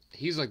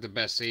 He's like the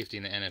best safety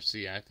in the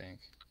NFC, I think,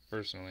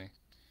 personally.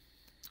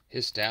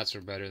 His stats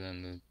are better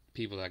than the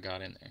people that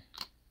got in there.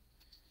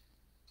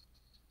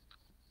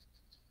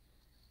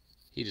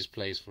 He just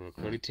plays for a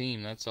cruddy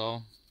team, that's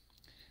all.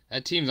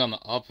 That team's on the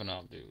up and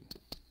up, dude.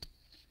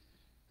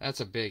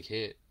 That's a big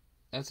hit.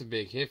 That's a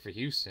big hit for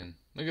Houston.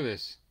 Look at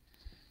this.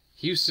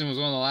 Houston was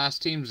one of the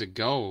last teams to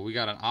go. We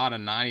got an auto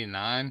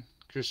 99,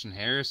 Christian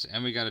Harris,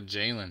 and we got a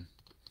Jalen.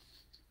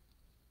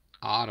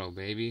 Auto,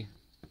 baby.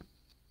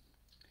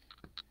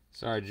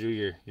 Sorry, Drew,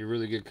 your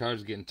really good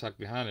card's getting tucked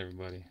behind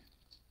everybody.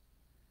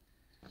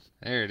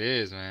 There it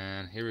is,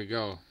 man. Here we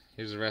go.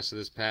 Here's the rest of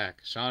this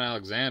pack. Sean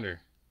Alexander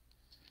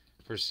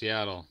for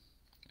Seattle.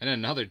 And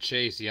another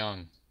Chase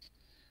Young.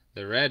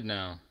 The red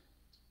now.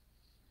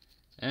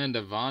 And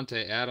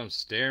Devontae Adams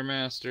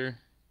Stairmaster.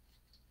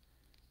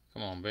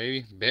 Come on,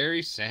 baby.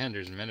 Barry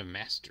Sanders, Men of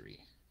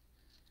Mastery.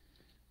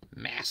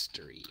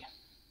 Mastery.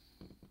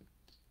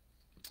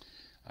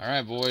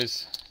 Alright,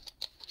 boys.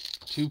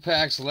 2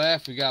 packs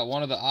left. We got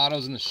one of the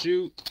autos in the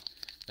chute.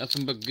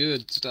 Nothing but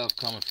good stuff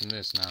coming from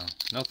this now.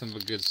 Nothing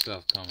but good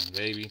stuff coming,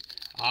 baby.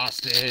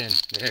 Austin.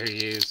 There he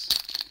is.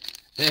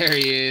 There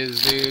he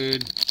is,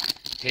 dude.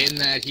 Hitting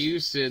that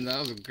Houston. That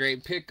was a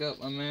great pickup,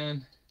 my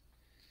man.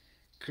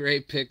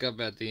 Great pickup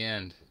at the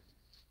end.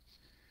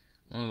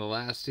 One of the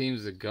last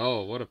teams to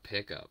go. What a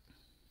pickup.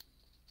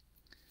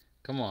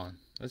 Come on.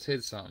 Let's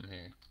hit something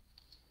here.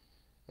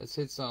 Let's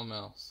hit something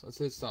else. Let's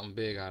hit something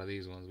big out of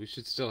these ones. We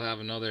should still have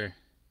another...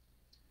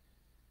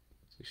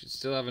 We should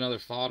still have another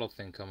FOTL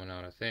thing coming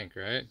out, I think,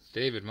 right?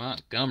 David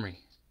Montgomery.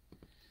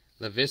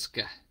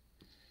 LaVisca.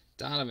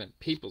 Donovan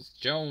Peoples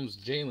Jones.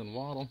 Jalen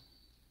Waddle.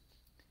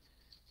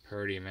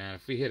 Purdy, man.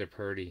 If we hit a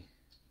Purdy,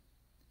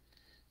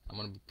 I'm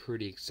going to be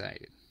pretty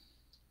excited.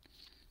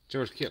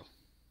 George Kittle.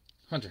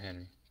 Hunter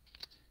Henry.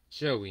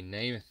 Joey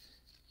Namath.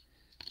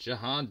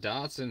 Jahan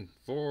Dotson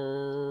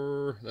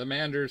for the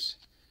Manders.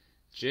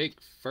 Jake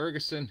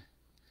Ferguson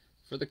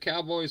for the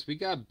Cowboys. We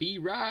got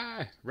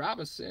B.Rye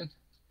Robinson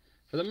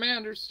for the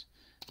Manders.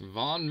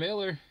 Von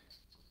Miller.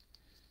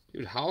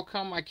 Dude, how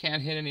come I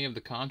can't hit any of the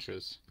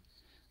Contras?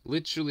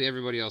 Literally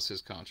everybody else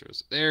has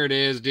Contras. There it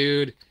is,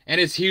 dude. And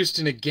it's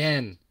Houston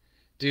again.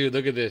 Dude,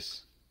 look at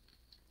this.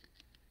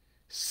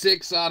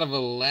 6 out of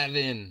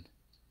 11.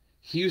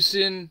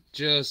 Houston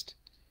just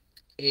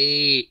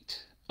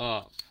ate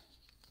up.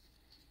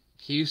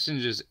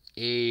 Houston just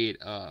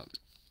ate up.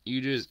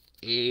 You just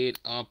ate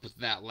up with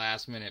that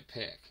last minute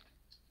pick.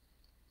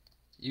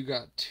 You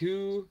got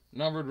 2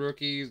 numbered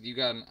rookies. You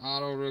got an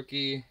auto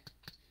rookie.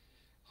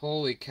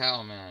 Holy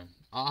cow, man.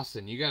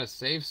 Austin, you got to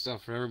save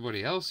stuff for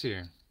everybody else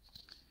here.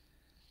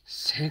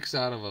 6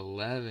 out of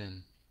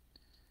 11.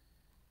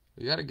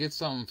 We got to get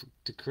something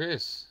to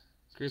Chris.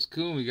 Chris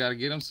Kuhn, we got to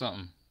get him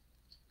something.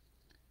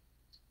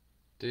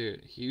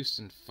 Dude,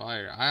 Houston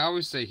fire. I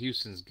always say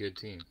Houston's a good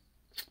team.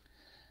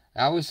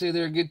 I always say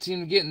they're a good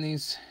team to get in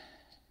these.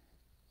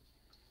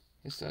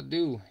 Yes, I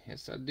do.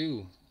 Yes, I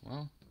do.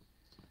 Well,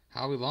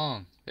 Howie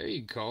Long. There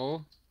you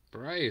go.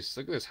 Bryce.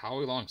 Look at this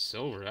Howie Long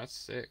silver. That's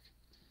sick.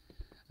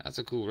 That's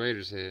a cool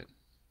Raiders hit.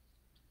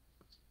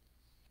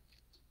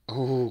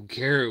 Oh,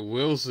 Garrett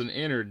Wilson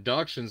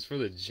introductions for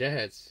the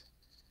Jets.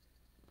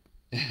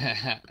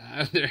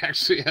 There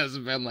actually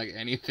hasn't been like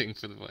anything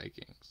for the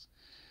Vikings.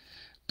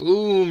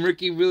 Boom,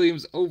 Ricky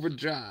Williams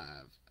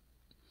overdrive.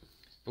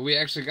 But we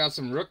actually got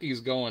some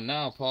rookies going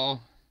now,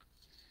 Paul.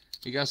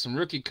 We got some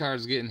rookie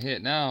cards getting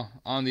hit now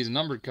on these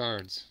numbered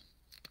cards.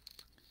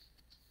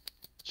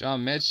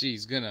 John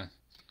Mechie's going to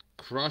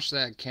crush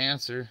that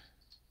cancer.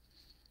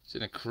 He's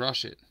going to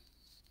crush it.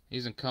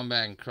 He's going to come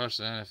back and crush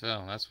the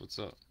NFL. That's what's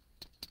up.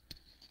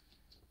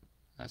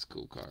 That's a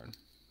cool card.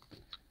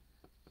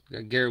 We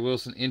got Garrett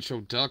Wilson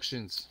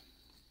introductions.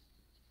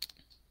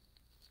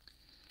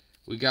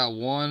 We got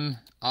 1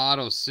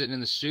 auto sitting in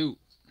the chute.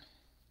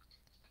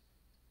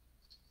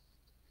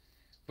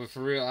 But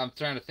for real, I'm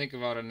trying to think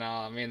about it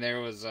now. I mean,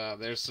 there was an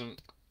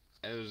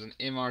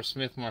Mr.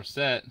 Smith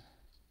Marset.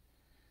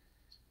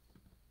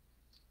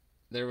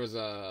 there was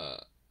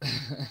a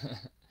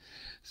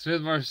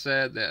Smithmarsh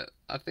said that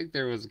I think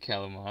there was a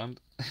Calamond.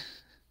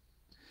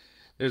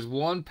 There's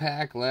one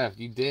pack left.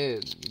 You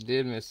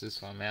did miss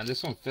this one, man.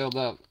 This one filled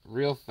up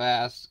real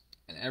fast,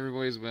 and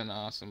everybody's been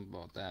awesome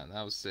about that.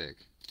 That was sick.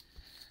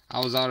 I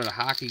was out at a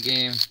hockey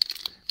game.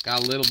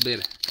 Got a little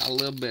bit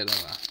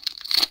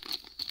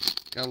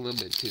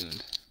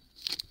tuned.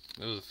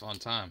 It was a fun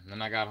time.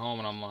 Then I got home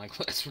and I'm like,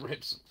 let's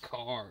rip some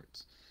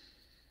cards.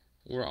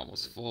 We're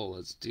almost full.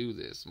 Let's do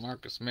this.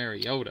 Marcus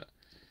Mariota,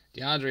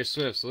 DeAndre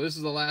Swift. So this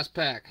is the last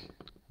pack,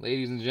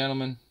 ladies and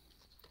gentlemen.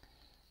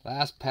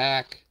 Last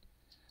pack,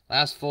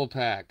 last full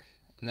pack,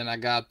 and then I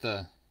got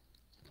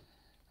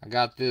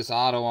this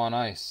auto on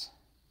ice.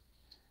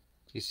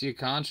 You see a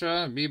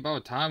Contra? It'd be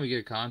about time we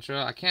get a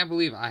Contra. I can't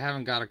believe I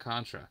haven't got a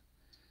Contra.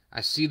 I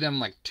see them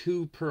like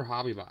 2 per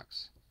hobby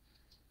box.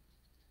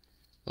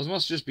 Those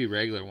must just be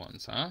regular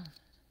ones, huh?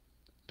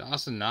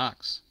 Dawson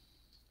Knox.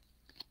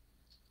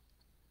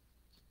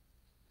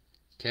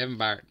 Kevin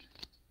Bart.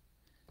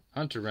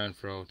 Hunter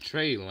Renfrow.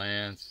 Trey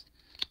Lance.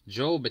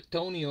 Joe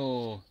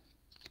Bitonio.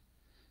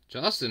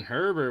 Justin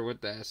Herbert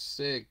with that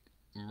sick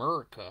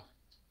America.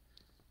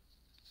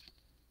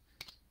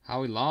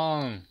 Howie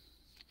Long.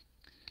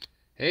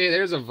 Hey,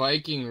 there's a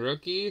Viking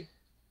rookie.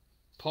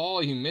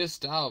 Paul, you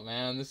missed out,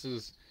 man. This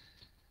is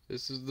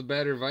the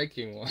better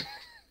Viking one.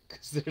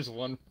 Because there's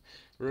one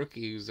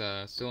rookie who's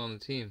still on the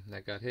team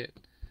that got hit.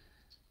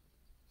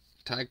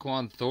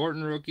 Tyquan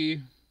Thornton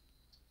rookie.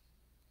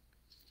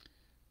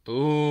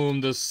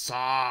 Boom, the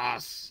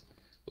sauce.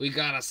 We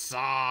got a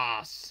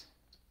sauce.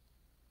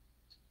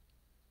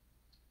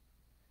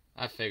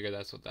 I figured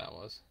that's what that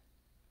was.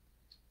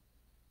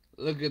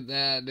 Look at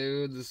that,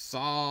 dude. The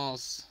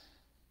sauce.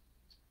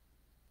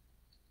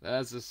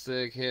 That's a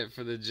sick hit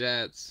for the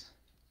Jets.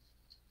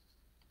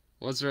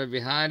 What's right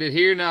behind it?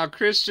 Here now,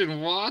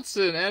 Christian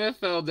Watson,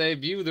 NFL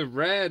debut, the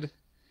red.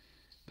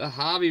 The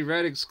Hobby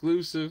Red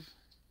exclusive.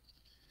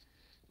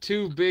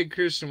 2 big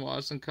Christian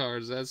Watson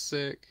cards. That's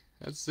sick.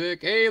 That's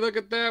sick. Hey, look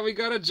at that. We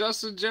got a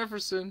Justin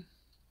Jefferson.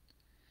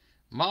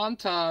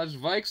 Montage.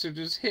 Vikes are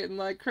just hitting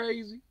like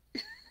crazy.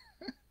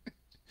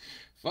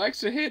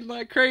 Vikes are hitting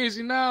like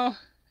crazy now.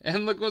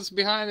 And look what's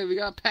behind it. We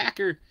got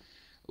Packer.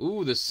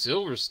 Ooh, the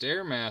Silver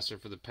Stairmaster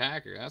for the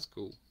Packer. That's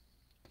cool.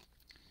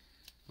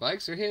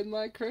 Vikes are hitting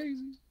like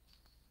crazy.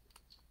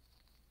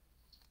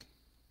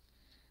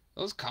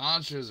 Those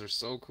Contras are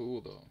so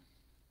cool, though.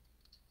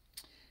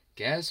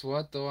 Guess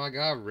what, though? I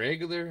got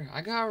regular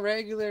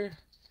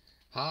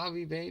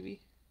hobby, baby.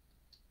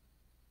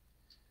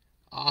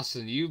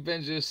 Austin, you've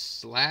been just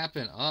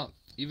slapping up.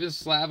 You've been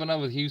slapping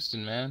up with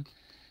Houston, man.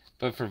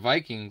 But for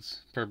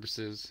Vikings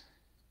purposes,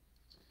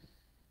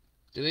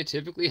 do they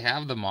typically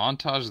have the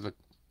montage of the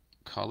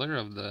color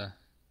of the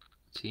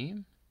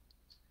team?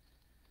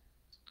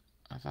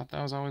 I thought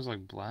that was always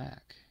like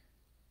black.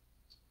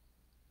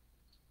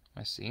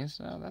 Am I seeing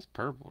stuff? That's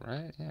purple,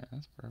 right? Yeah,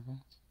 that's purple.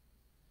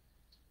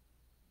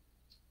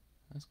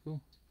 That's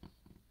cool.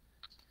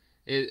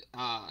 It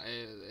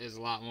is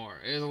a lot more.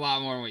 It is a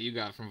lot more than what you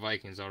got from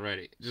Vikings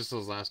already. Just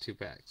those last 2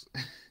 packs.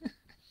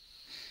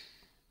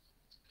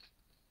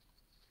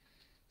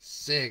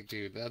 Sick,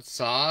 dude. That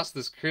sauce,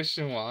 this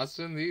Christian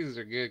Watson, these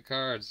are good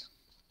cards.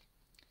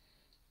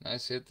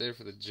 Nice hit there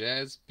for the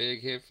Jets.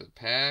 Big hit for the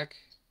Pack.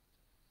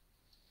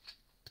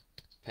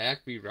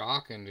 Pack be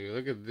rocking, dude.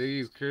 Look at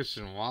these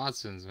Christian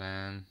Watsons,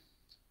 man.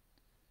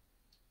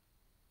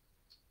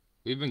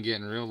 We've been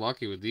getting real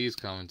lucky with these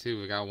coming,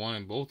 too. We got 1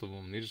 in both of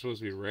them. These are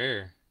supposed to be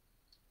rare.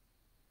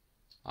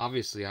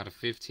 Obviously, out of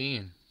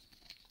 15.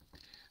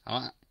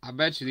 I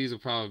bet you these will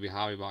probably be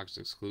Hobby Box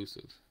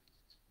exclusive.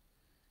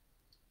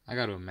 I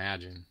got to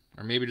imagine.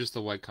 Or maybe just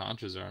the white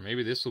Contras are.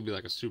 Maybe this will be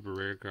like a super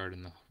rare card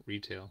in the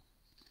retail.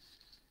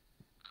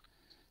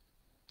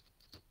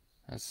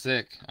 That's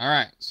sick.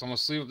 Alright, so I'm going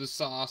to sleeve up this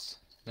sauce.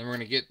 Then we're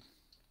going to get...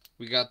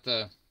 We got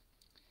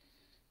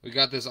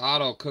this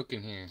auto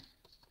cooking here.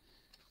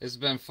 It's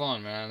been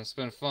fun, man. It's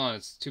been fun.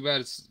 It's too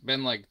bad it's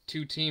been like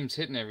 2 teams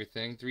hitting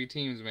everything. 3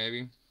 teams,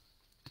 maybe.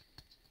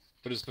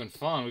 But it's been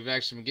fun. We've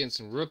actually been getting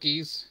some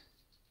rookies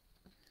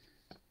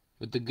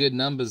with the good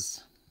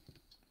numbers.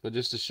 But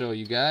just to show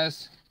you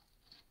guys,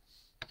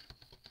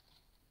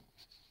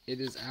 it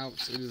is out.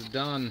 It is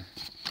done.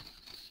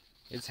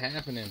 It's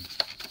happening.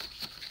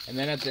 And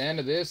then at the end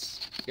of this,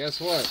 guess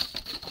what?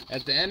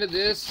 At the end of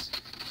this,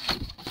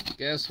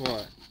 guess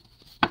what?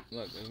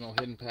 Look, there's no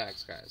hidden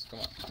packs, guys. Come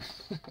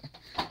on.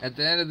 At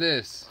the end of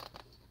this,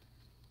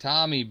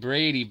 Tommy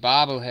Brady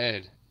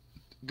bobblehead.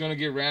 Gonna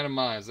get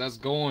randomized. That's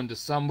going to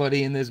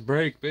somebody in this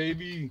break,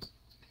 baby.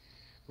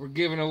 We're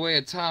giving away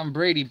a Tom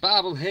Brady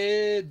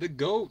bobblehead. The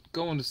GOAT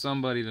going to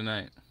somebody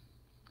tonight.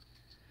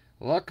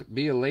 Luck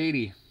be a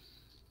lady.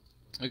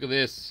 Look at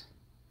this.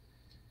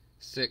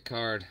 Sick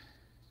card.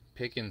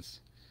 Pickens.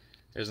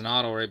 There's an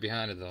auto right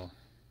behind it, though.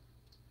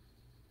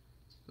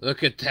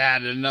 Look at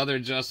that. Another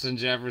Justin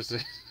Jefferson.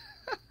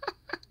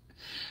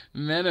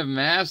 Men of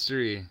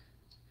Mastery.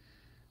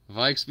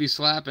 Vikes be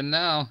slapping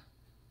now.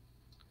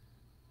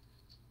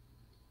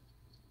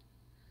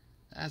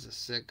 That's a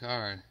sick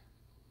card.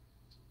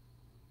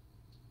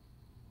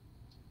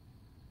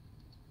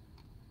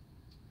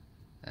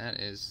 That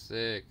is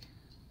sick.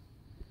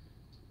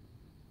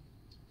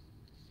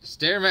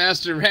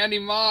 Stairmaster Randy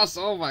Moss.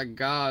 Oh my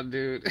god,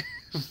 dude.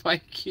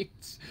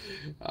 Vikings.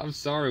 I'm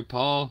sorry,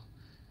 Paul.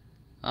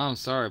 I'm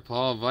sorry,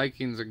 Paul.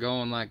 Vikings are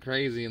going like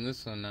crazy in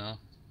this one now.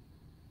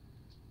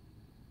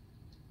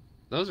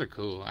 Those are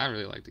cool. I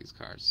really like these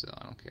cards still.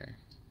 I don't care.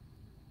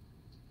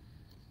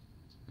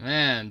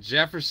 Man,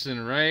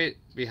 Jefferson right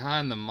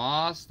behind the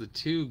Moss. The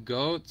two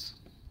goats.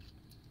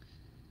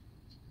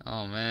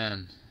 Oh,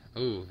 man.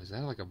 Ooh, is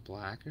that like a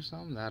black or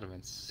something? That would have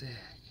been sick.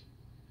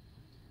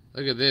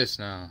 Look at this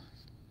now.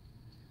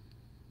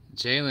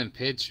 Jalen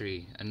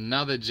Pitre.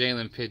 Another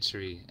Jalen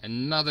Pitre.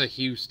 Another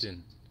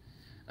Houston.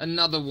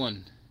 Another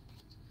one.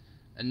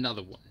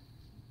 Another one.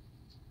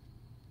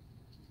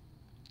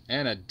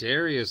 And a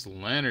Darius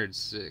Leonard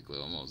sick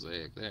little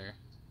mosaic there.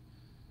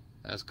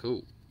 That's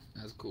cool.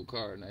 That's a cool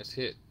card. Nice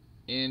hit.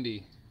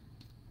 Indy.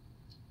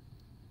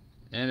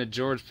 And a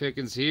George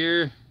Pickens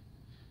here.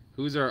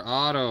 Who's our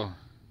auto?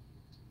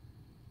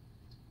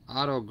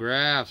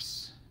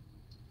 Autographs.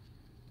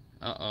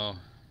 Uh-oh.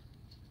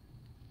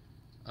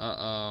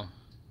 Uh-oh.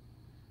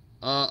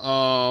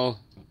 Uh-oh.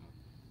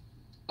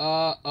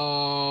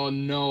 Uh-oh.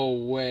 No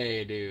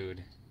way,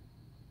 dude.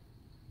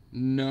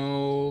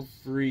 No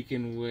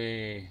freaking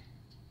way.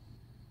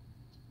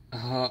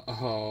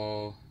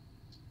 Uh-oh.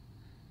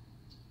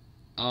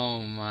 Oh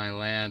my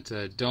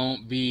Lanta.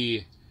 Don't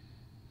be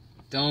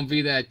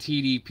that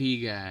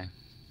TDP guy.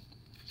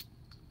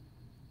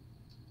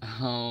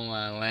 Oh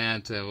my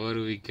Lanta. What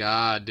do we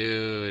got,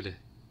 dude?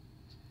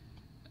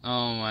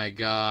 Oh my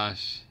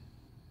gosh.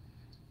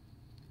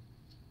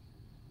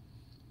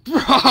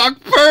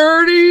 Brock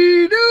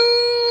Purdy, dude!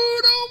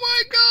 Oh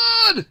my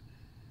god!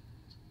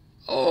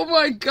 Oh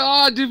my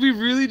god, did we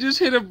really just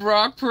hit a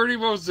Brock Purdy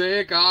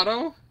mosaic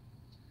auto?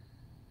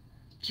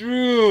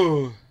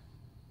 Drew.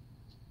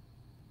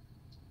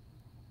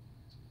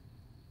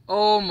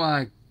 Oh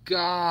my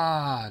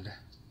god.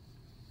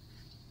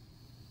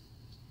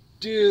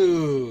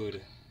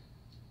 Dude.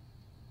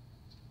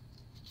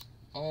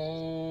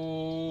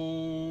 Oh,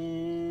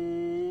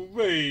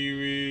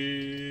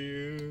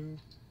 baby.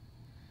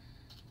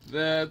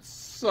 That's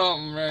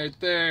something right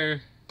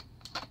there.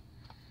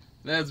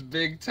 That's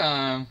big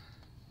time.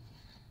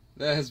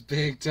 That's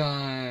big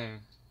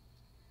time.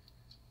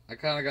 I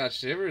kind of got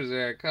shivers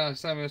there. I kind of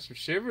sent me some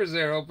shivers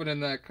there opening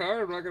that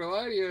card. I'm not going to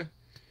lie to you.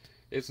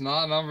 It's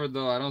not numbered,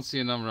 though. I don't see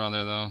a number on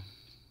there, though.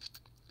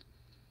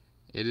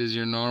 It is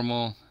your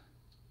normal.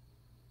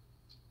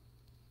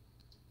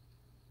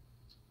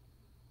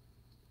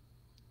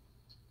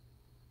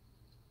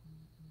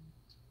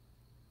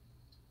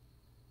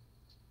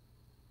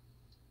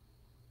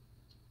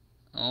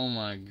 Oh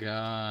my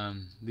god.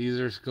 These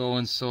are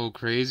going so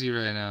crazy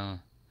right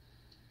now.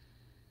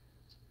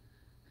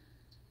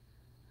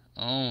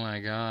 Oh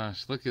my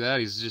gosh. Look at that.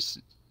 He's just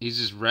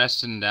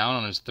resting down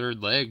on his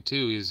third leg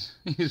too. He's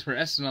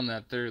resting on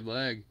that third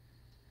leg.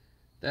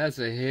 That's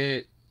a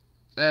hit.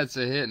 That's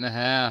a hit and a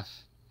half.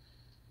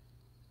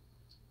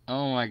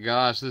 Oh my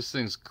gosh, this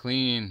thing's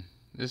clean.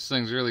 This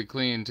thing's really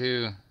clean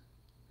too.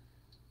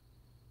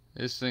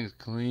 This thing's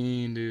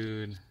clean,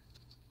 dude.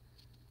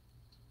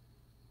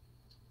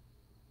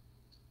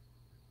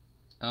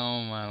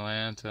 Oh my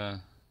Lanta.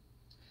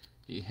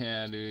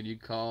 Yeah, dude, you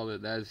called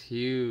it. That's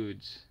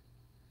huge.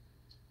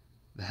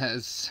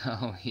 That's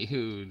so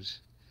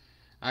huge.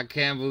 I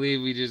can't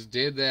believe we just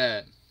did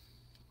that.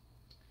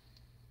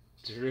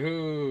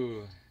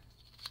 Drew.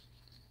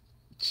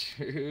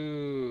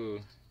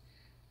 Drew.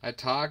 I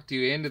talked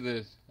you into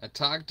the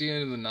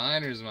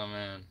Niners, my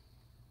man.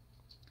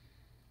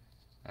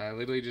 I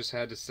literally just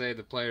had to say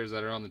the players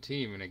that are on the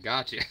team and it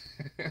got you.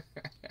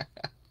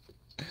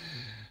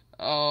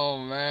 Oh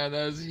man,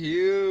 that's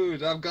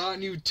huge. I've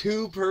gotten you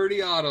 2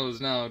 Purdy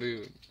autos now,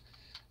 dude.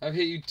 I've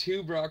hit you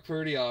 2 Brock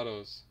Purdy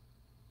autos.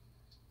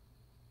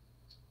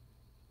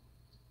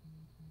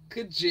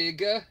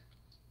 Kajiga.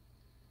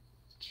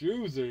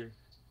 Drewzer.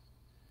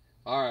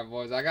 Alright,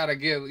 boys. I gotta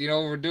give, you know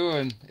what we're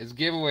doing? It's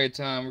giveaway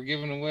time. We're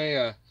giving away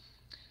a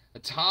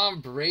Tom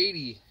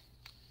Brady.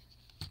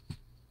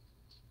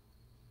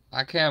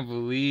 I can't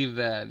believe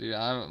that, dude.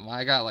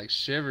 I got like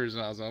shivers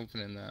when I was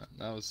opening that.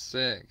 That was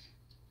sick.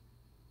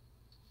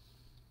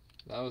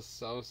 That was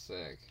so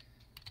sick.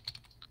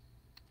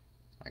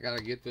 I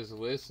gotta get this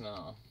list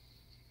now.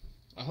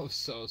 That was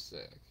so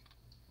sick.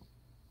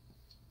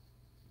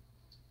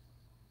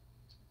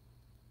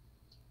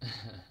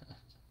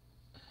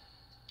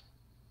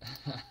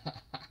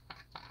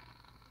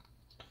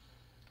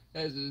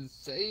 That's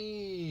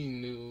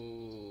insane,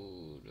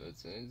 dude.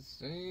 That's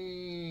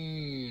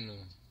insane.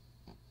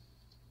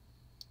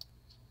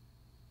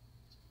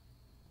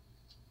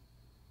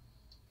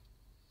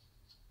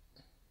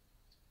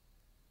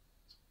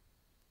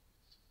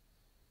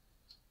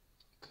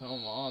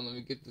 Come on, let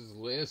me get this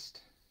list.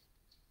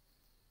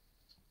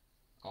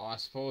 Oh, I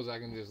suppose I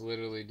can just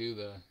literally do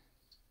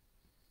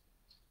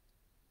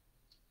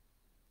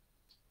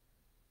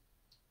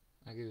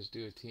I could just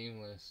do a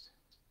team list.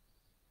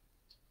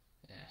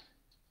 Yeah.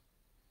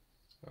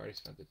 I already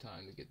spent the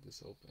time to get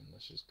this open.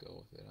 Let's just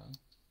go with it, huh?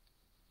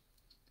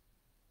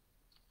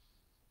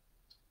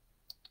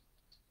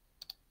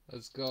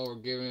 Let's go. We're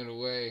giving it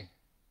away.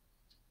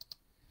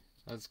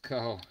 Let's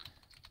go.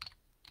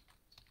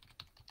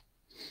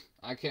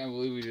 I can't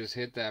believe we just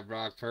hit that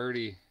Brock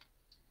Purdy.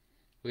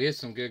 We hit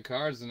some good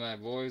cards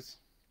tonight, boys.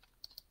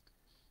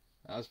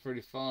 That was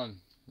pretty fun.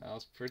 That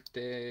was pretty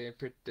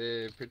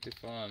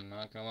fun.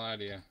 Not gonna lie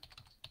to you.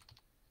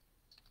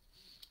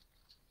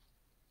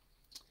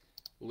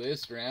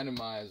 List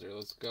randomizer.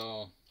 Let's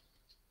go.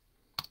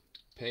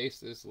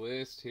 Paste this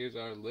list. Here's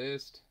our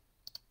list.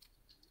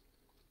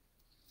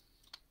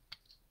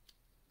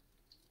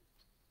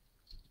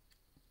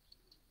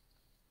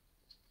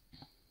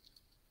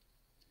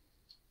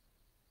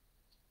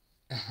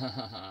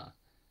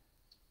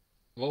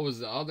 What was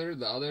the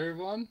other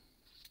one?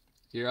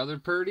 Your other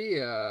Purdy?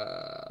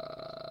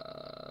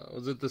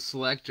 Was it the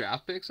select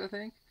draft picks, I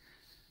think?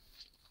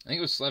 I think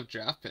it was select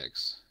draft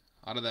picks.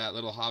 Out of that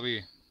little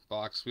hobby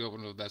box we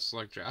opened with that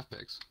select draft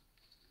picks.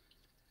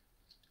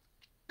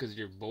 Because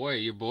your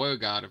boy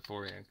got it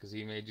for you. Because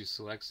he made you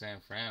select San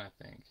Fran, I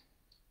think.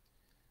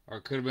 Or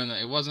it could have been,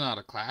 it wasn't out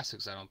of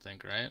classics, I don't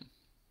think, right?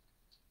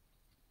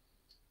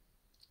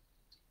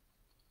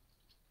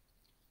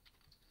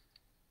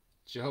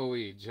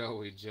 Joey.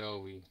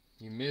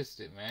 You missed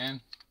it, man.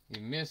 You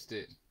missed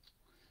it.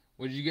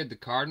 What did you get? The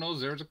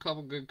Cardinals? There was a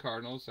couple good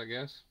Cardinals, I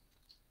guess.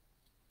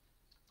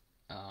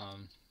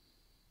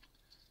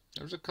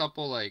 There was a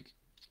couple, like,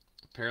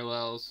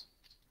 parallels.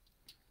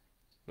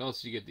 What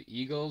else did you get? The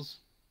Eagles?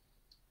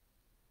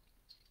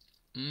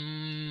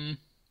 I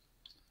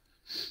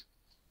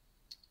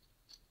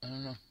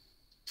don't know.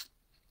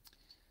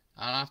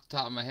 Off the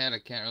top of my head, I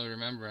can't really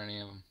remember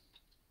any of them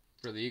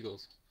for the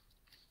Eagles.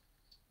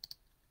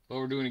 But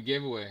we're doing a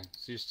giveaway,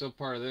 so you're still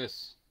part of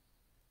this.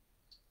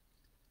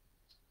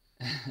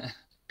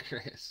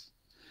 Chris,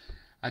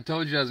 I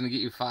told you I was going to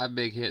get you 5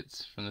 big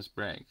hits from this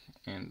break,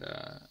 and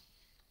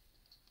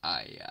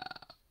I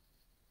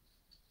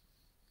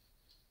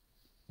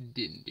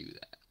didn't do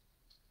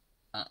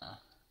that.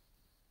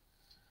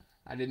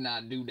 I did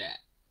not do that.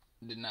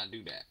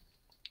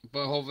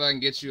 But hopefully I can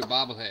get you a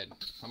bobblehead.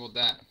 How about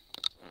that?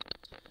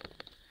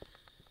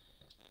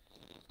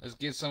 Let's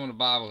get someone a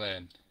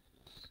bobblehead.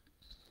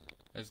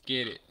 Let's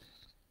get it.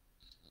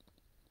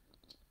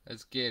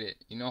 Let's get it.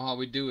 You know how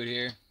we do it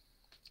here.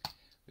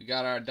 We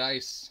got our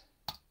dice.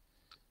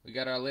 We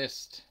got our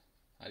list.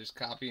 I just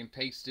copy and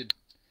pasted.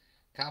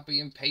 Copy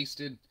and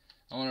pasted.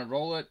 I want to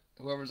roll it.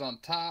 Whoever's on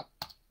top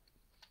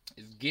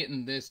is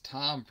getting this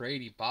Tom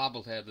Brady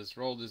bobblehead. Let's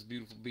roll this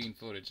beautiful bean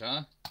footage,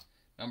 huh?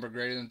 Number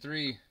greater than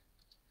 3.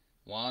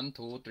 1,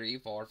 2, 3,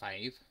 4,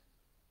 5.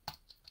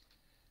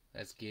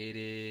 Let's get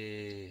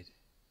it.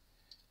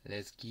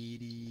 Let's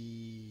get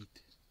it.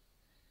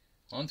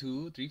 1,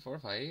 2, 3, 4,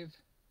 5.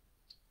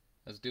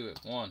 Let's do it.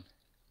 1.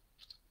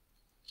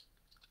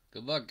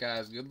 Good luck,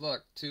 guys. Good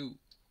luck. 2,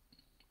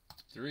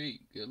 3.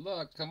 Good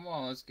luck. Come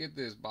on. Let's get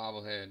this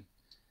bobblehead.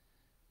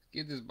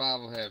 Get this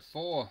bobblehead.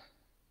 4.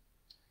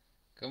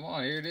 Come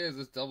on. Here it is.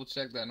 Let's double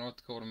check that North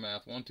Dakota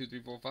math. 1, 2,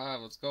 3, 4, 5.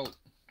 Let's go.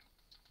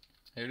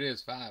 Here it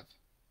is. 5.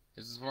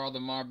 This is for all the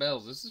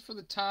Marbells. This is for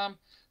the Tom.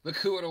 Look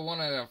who would have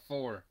won out of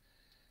 4.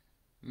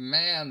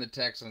 Man, the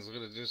Texans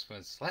would have just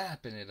been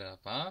slapping it up,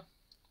 huh?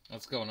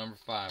 Let's go. Number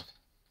 5.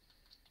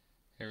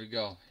 Here we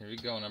go. Here we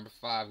go. Number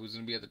 5. Who's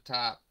going to be at the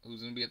top?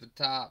 Who's going to be at the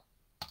top?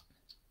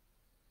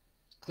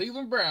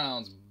 Cleveland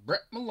Browns.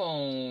 Brett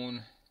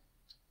Malone.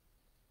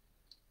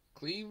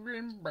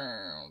 Cleveland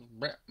Browns.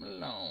 Brett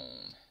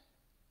Malone.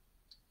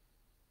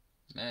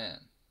 Man.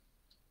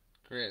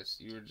 Chris,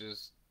 you were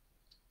just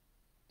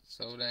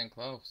so dang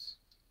close.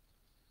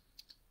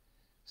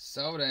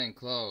 So dang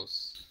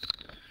close.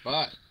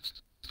 But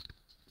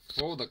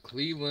for the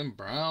Cleveland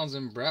Browns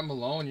and Brett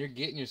Malone, you're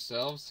getting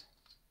yourselves.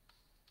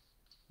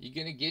 You're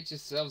going to get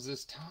yourselves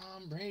this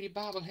Tom Brady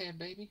bobblehead,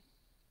 baby.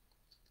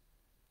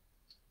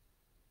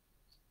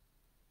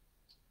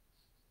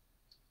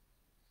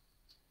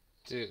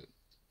 Dude.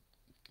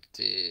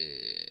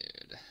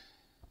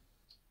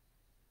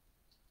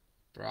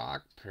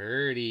 Brock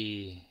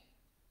Purdy.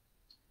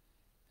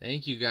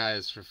 Thank you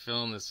guys for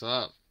filling this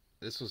up.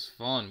 This was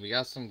fun. We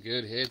got some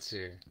good hits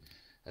here.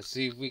 Let's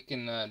see if we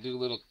can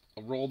do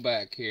a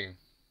rollback here.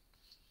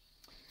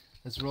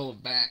 Let's roll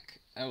it back.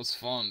 That was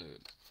fun, dude.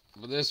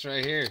 But this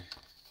right here,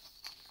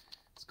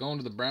 it's going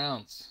to the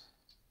Browns.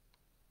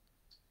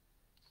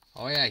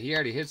 Oh yeah, he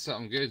already hit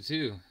something good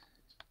too.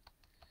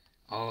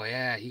 Oh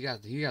yeah, he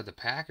got the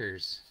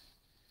Packers.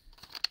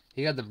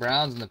 He got the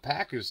Browns and the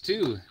Packers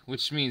too,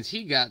 which means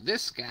he got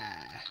this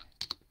guy.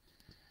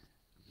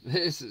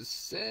 This is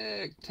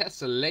sick.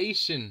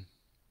 Tessellation.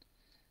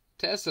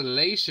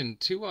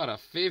 2 out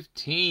of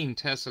 15.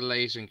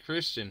 Tessellation.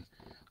 Christian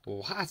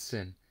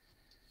Watson.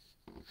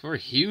 For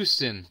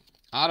Houston.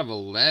 Out of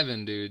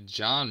 11, dude.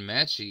 John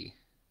Mechie.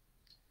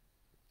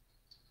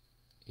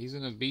 He's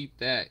going to beat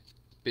that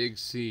Big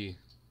C.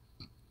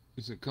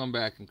 He's going to come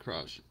back and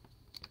crush.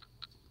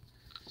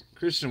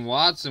 Christian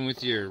Watson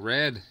with your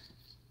red.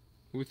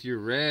 with your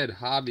red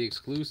hobby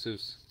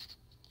exclusives.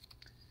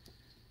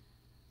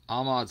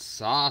 Ahmad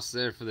Sauce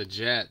there for the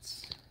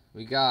Jets.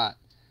 We got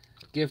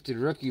gifted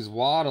rookies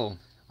Waddle.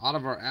 Out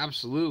of our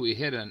absolute, we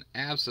hit an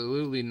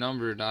absolutely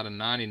numbered out of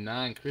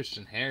 99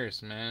 Christian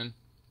Harris, man.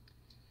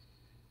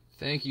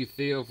 Thank you,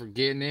 Theo, for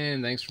getting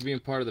in. Thanks for being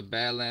part of the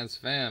Badlands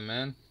fam,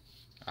 man.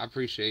 I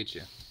appreciate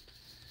you.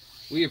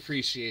 We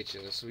appreciate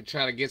you. So we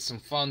try to get some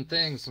fun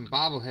things, some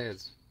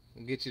bobbleheads.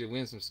 We'll get you to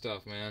win some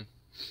stuff, man.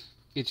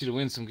 Get you to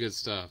win some good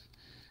stuff.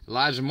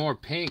 Elijah Moore,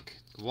 Pink,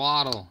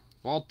 Waddle,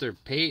 Walter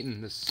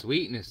Payton, the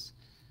sweetness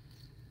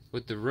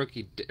with the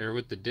rookie or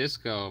with the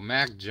disco.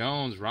 Mac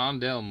Jones,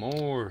 Rondell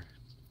Moore,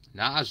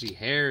 Najee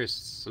Harris,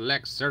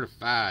 select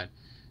certified.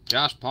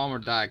 Josh Palmer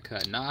die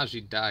cut,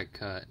 Najee die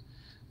cut.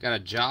 Got a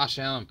Josh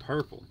Allen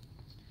purple.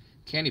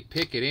 Kenny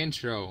Pickett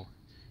intro.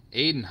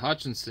 Aiden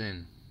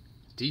Hutchinson,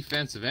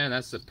 defensive end.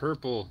 That's the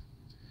purple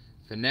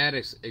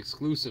Fanatics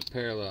exclusive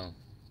parallel.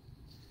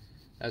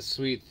 That's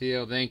sweet,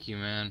 Theo. Thank you,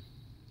 man.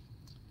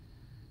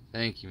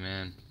 Thank you,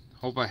 man.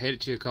 Hope I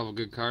hit you a couple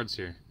good cards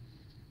here.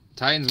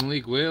 Titans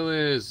Malik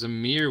Willis,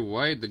 Zamir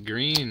White, the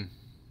green,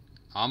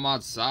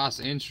 Ahmad Sauce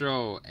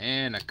intro,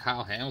 and a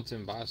Kyle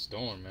Hamilton by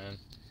storm, man.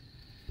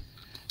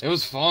 It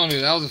was fun,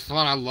 dude. That was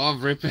fun. I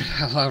love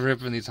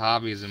ripping these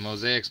hobbies, and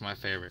Mosaic's my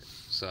favorite.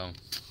 So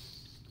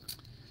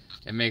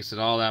it makes it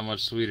all that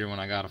much sweeter when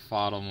I got a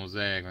FOTL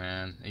Mosaic,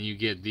 man. And you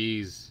get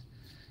these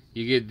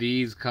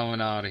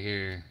coming out of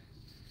here.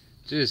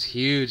 Just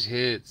huge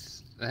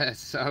hits. That's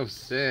so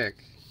sick.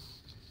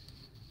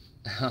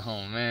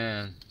 Oh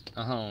man.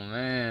 Oh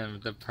man,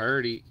 the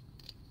Purdy.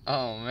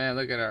 Oh man,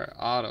 look at our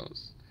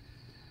autos.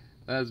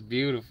 That's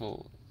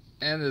beautiful.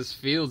 And this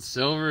field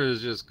silver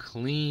is just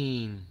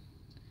clean.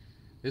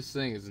 This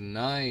thing is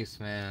nice,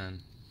 man.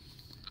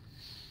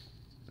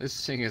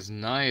 This thing is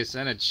nice.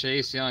 And a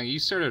Chase Young. You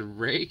started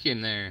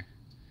raking there.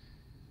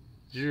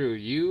 Drew,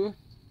 you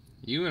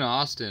and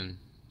Austin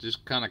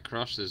just kind of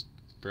crushed this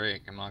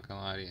break. I'm not going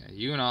to lie to you.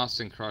 You and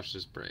Austin crushed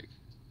this break.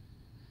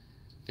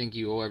 I think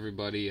you owe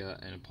everybody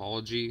an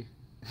apology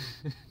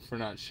for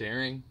not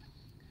sharing.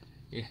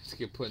 You have to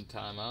get put in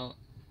timeout.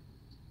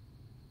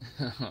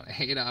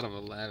 8 out of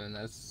 11.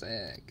 That's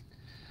sick.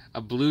 A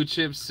blue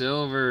chip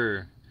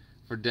silver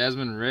for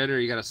Desmond Ritter.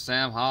 You got a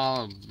Sam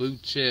Hall, blue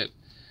chip.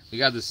 We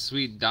got this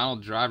sweet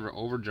Donald Driver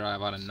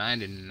overdrive out of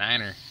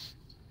 99er.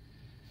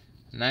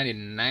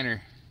 99er.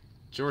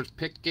 George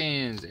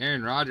Pickens,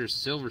 Aaron Rodgers,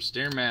 Silver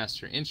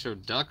Stairmaster,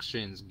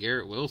 Introductions,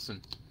 Garrett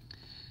Wilson.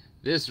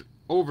 This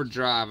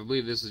overdrive, I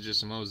believe this is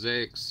just a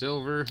Mosaic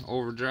Silver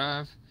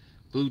overdrive.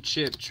 Blue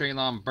chip,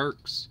 Treylon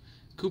Burks.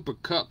 Cooper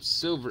Kupp,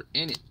 silver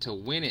in it to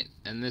win it.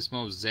 And this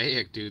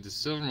Mosaic, dude, the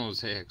silver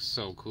Mosaic's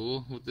so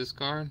cool with this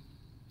card.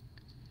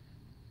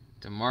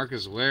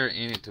 DeMarcus Ware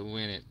in it to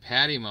win it.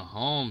 Patty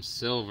Mahomes,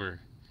 silver.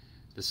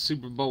 The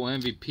Super Bowl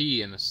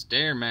MVP and the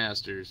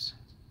Stairmasters.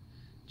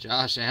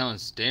 Josh Allen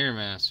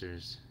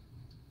Stairmasters.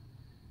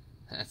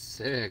 That's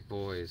sick,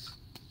 boys.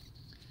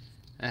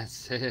 That's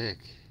sick.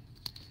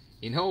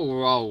 You know what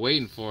we're all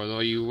waiting for, though?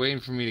 You waiting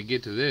for me to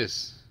get to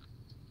this.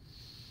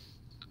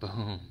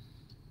 Boom.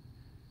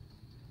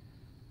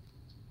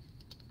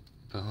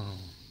 Boom.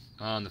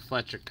 On the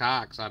Fletcher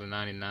Cox out of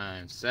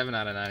 99. 7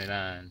 out of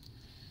 99.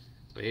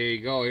 But here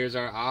you go. Here's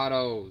our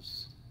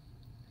autos.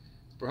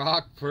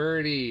 Brock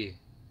Purdy.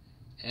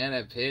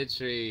 Anna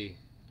Petrie.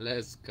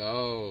 Let's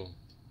go.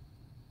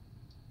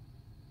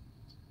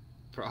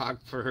 Brock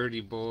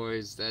Purdy,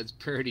 boys. That's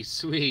pretty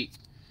sweet.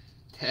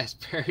 That's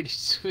pretty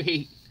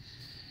sweet.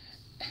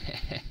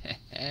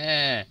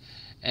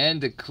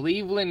 And to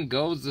Cleveland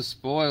goes the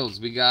spoils.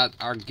 We got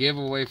our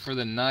giveaway for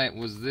the night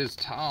was this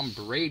Tom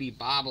Brady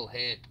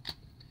bobblehead.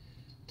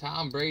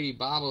 Tom Brady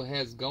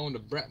bobblehead's going to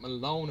Brett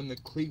Malone and the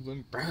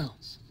Cleveland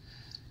Browns.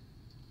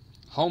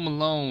 Home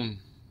Alone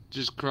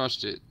just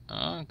crushed it.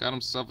 Got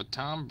himself a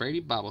Tom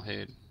Brady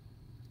bobblehead.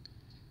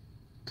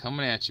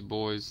 Coming at you,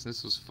 boys.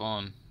 This was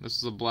fun.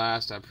 This was a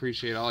blast. I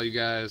appreciate all you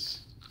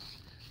guys.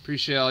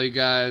 Appreciate all you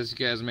guys. You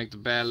guys make the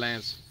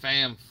Badlands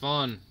fam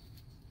fun.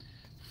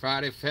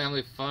 Friday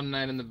family fun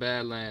night in the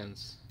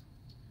Badlands.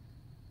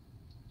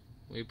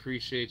 We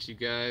appreciate you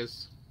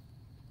guys.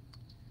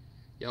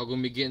 Y'all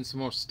gonna be getting some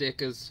more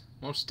stickers.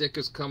 More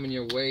stickers coming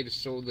your way to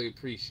show the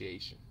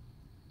appreciation.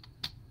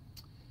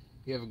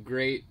 You have a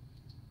great...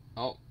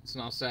 Oh, it's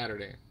now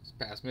Saturday. It's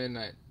past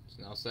midnight. It's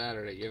now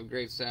Saturday. You have a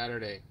great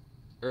Saturday.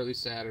 Early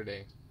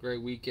Saturday.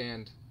 Great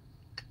weekend.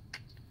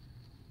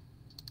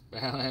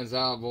 Badlands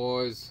out,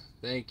 boys.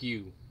 Thank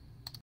you.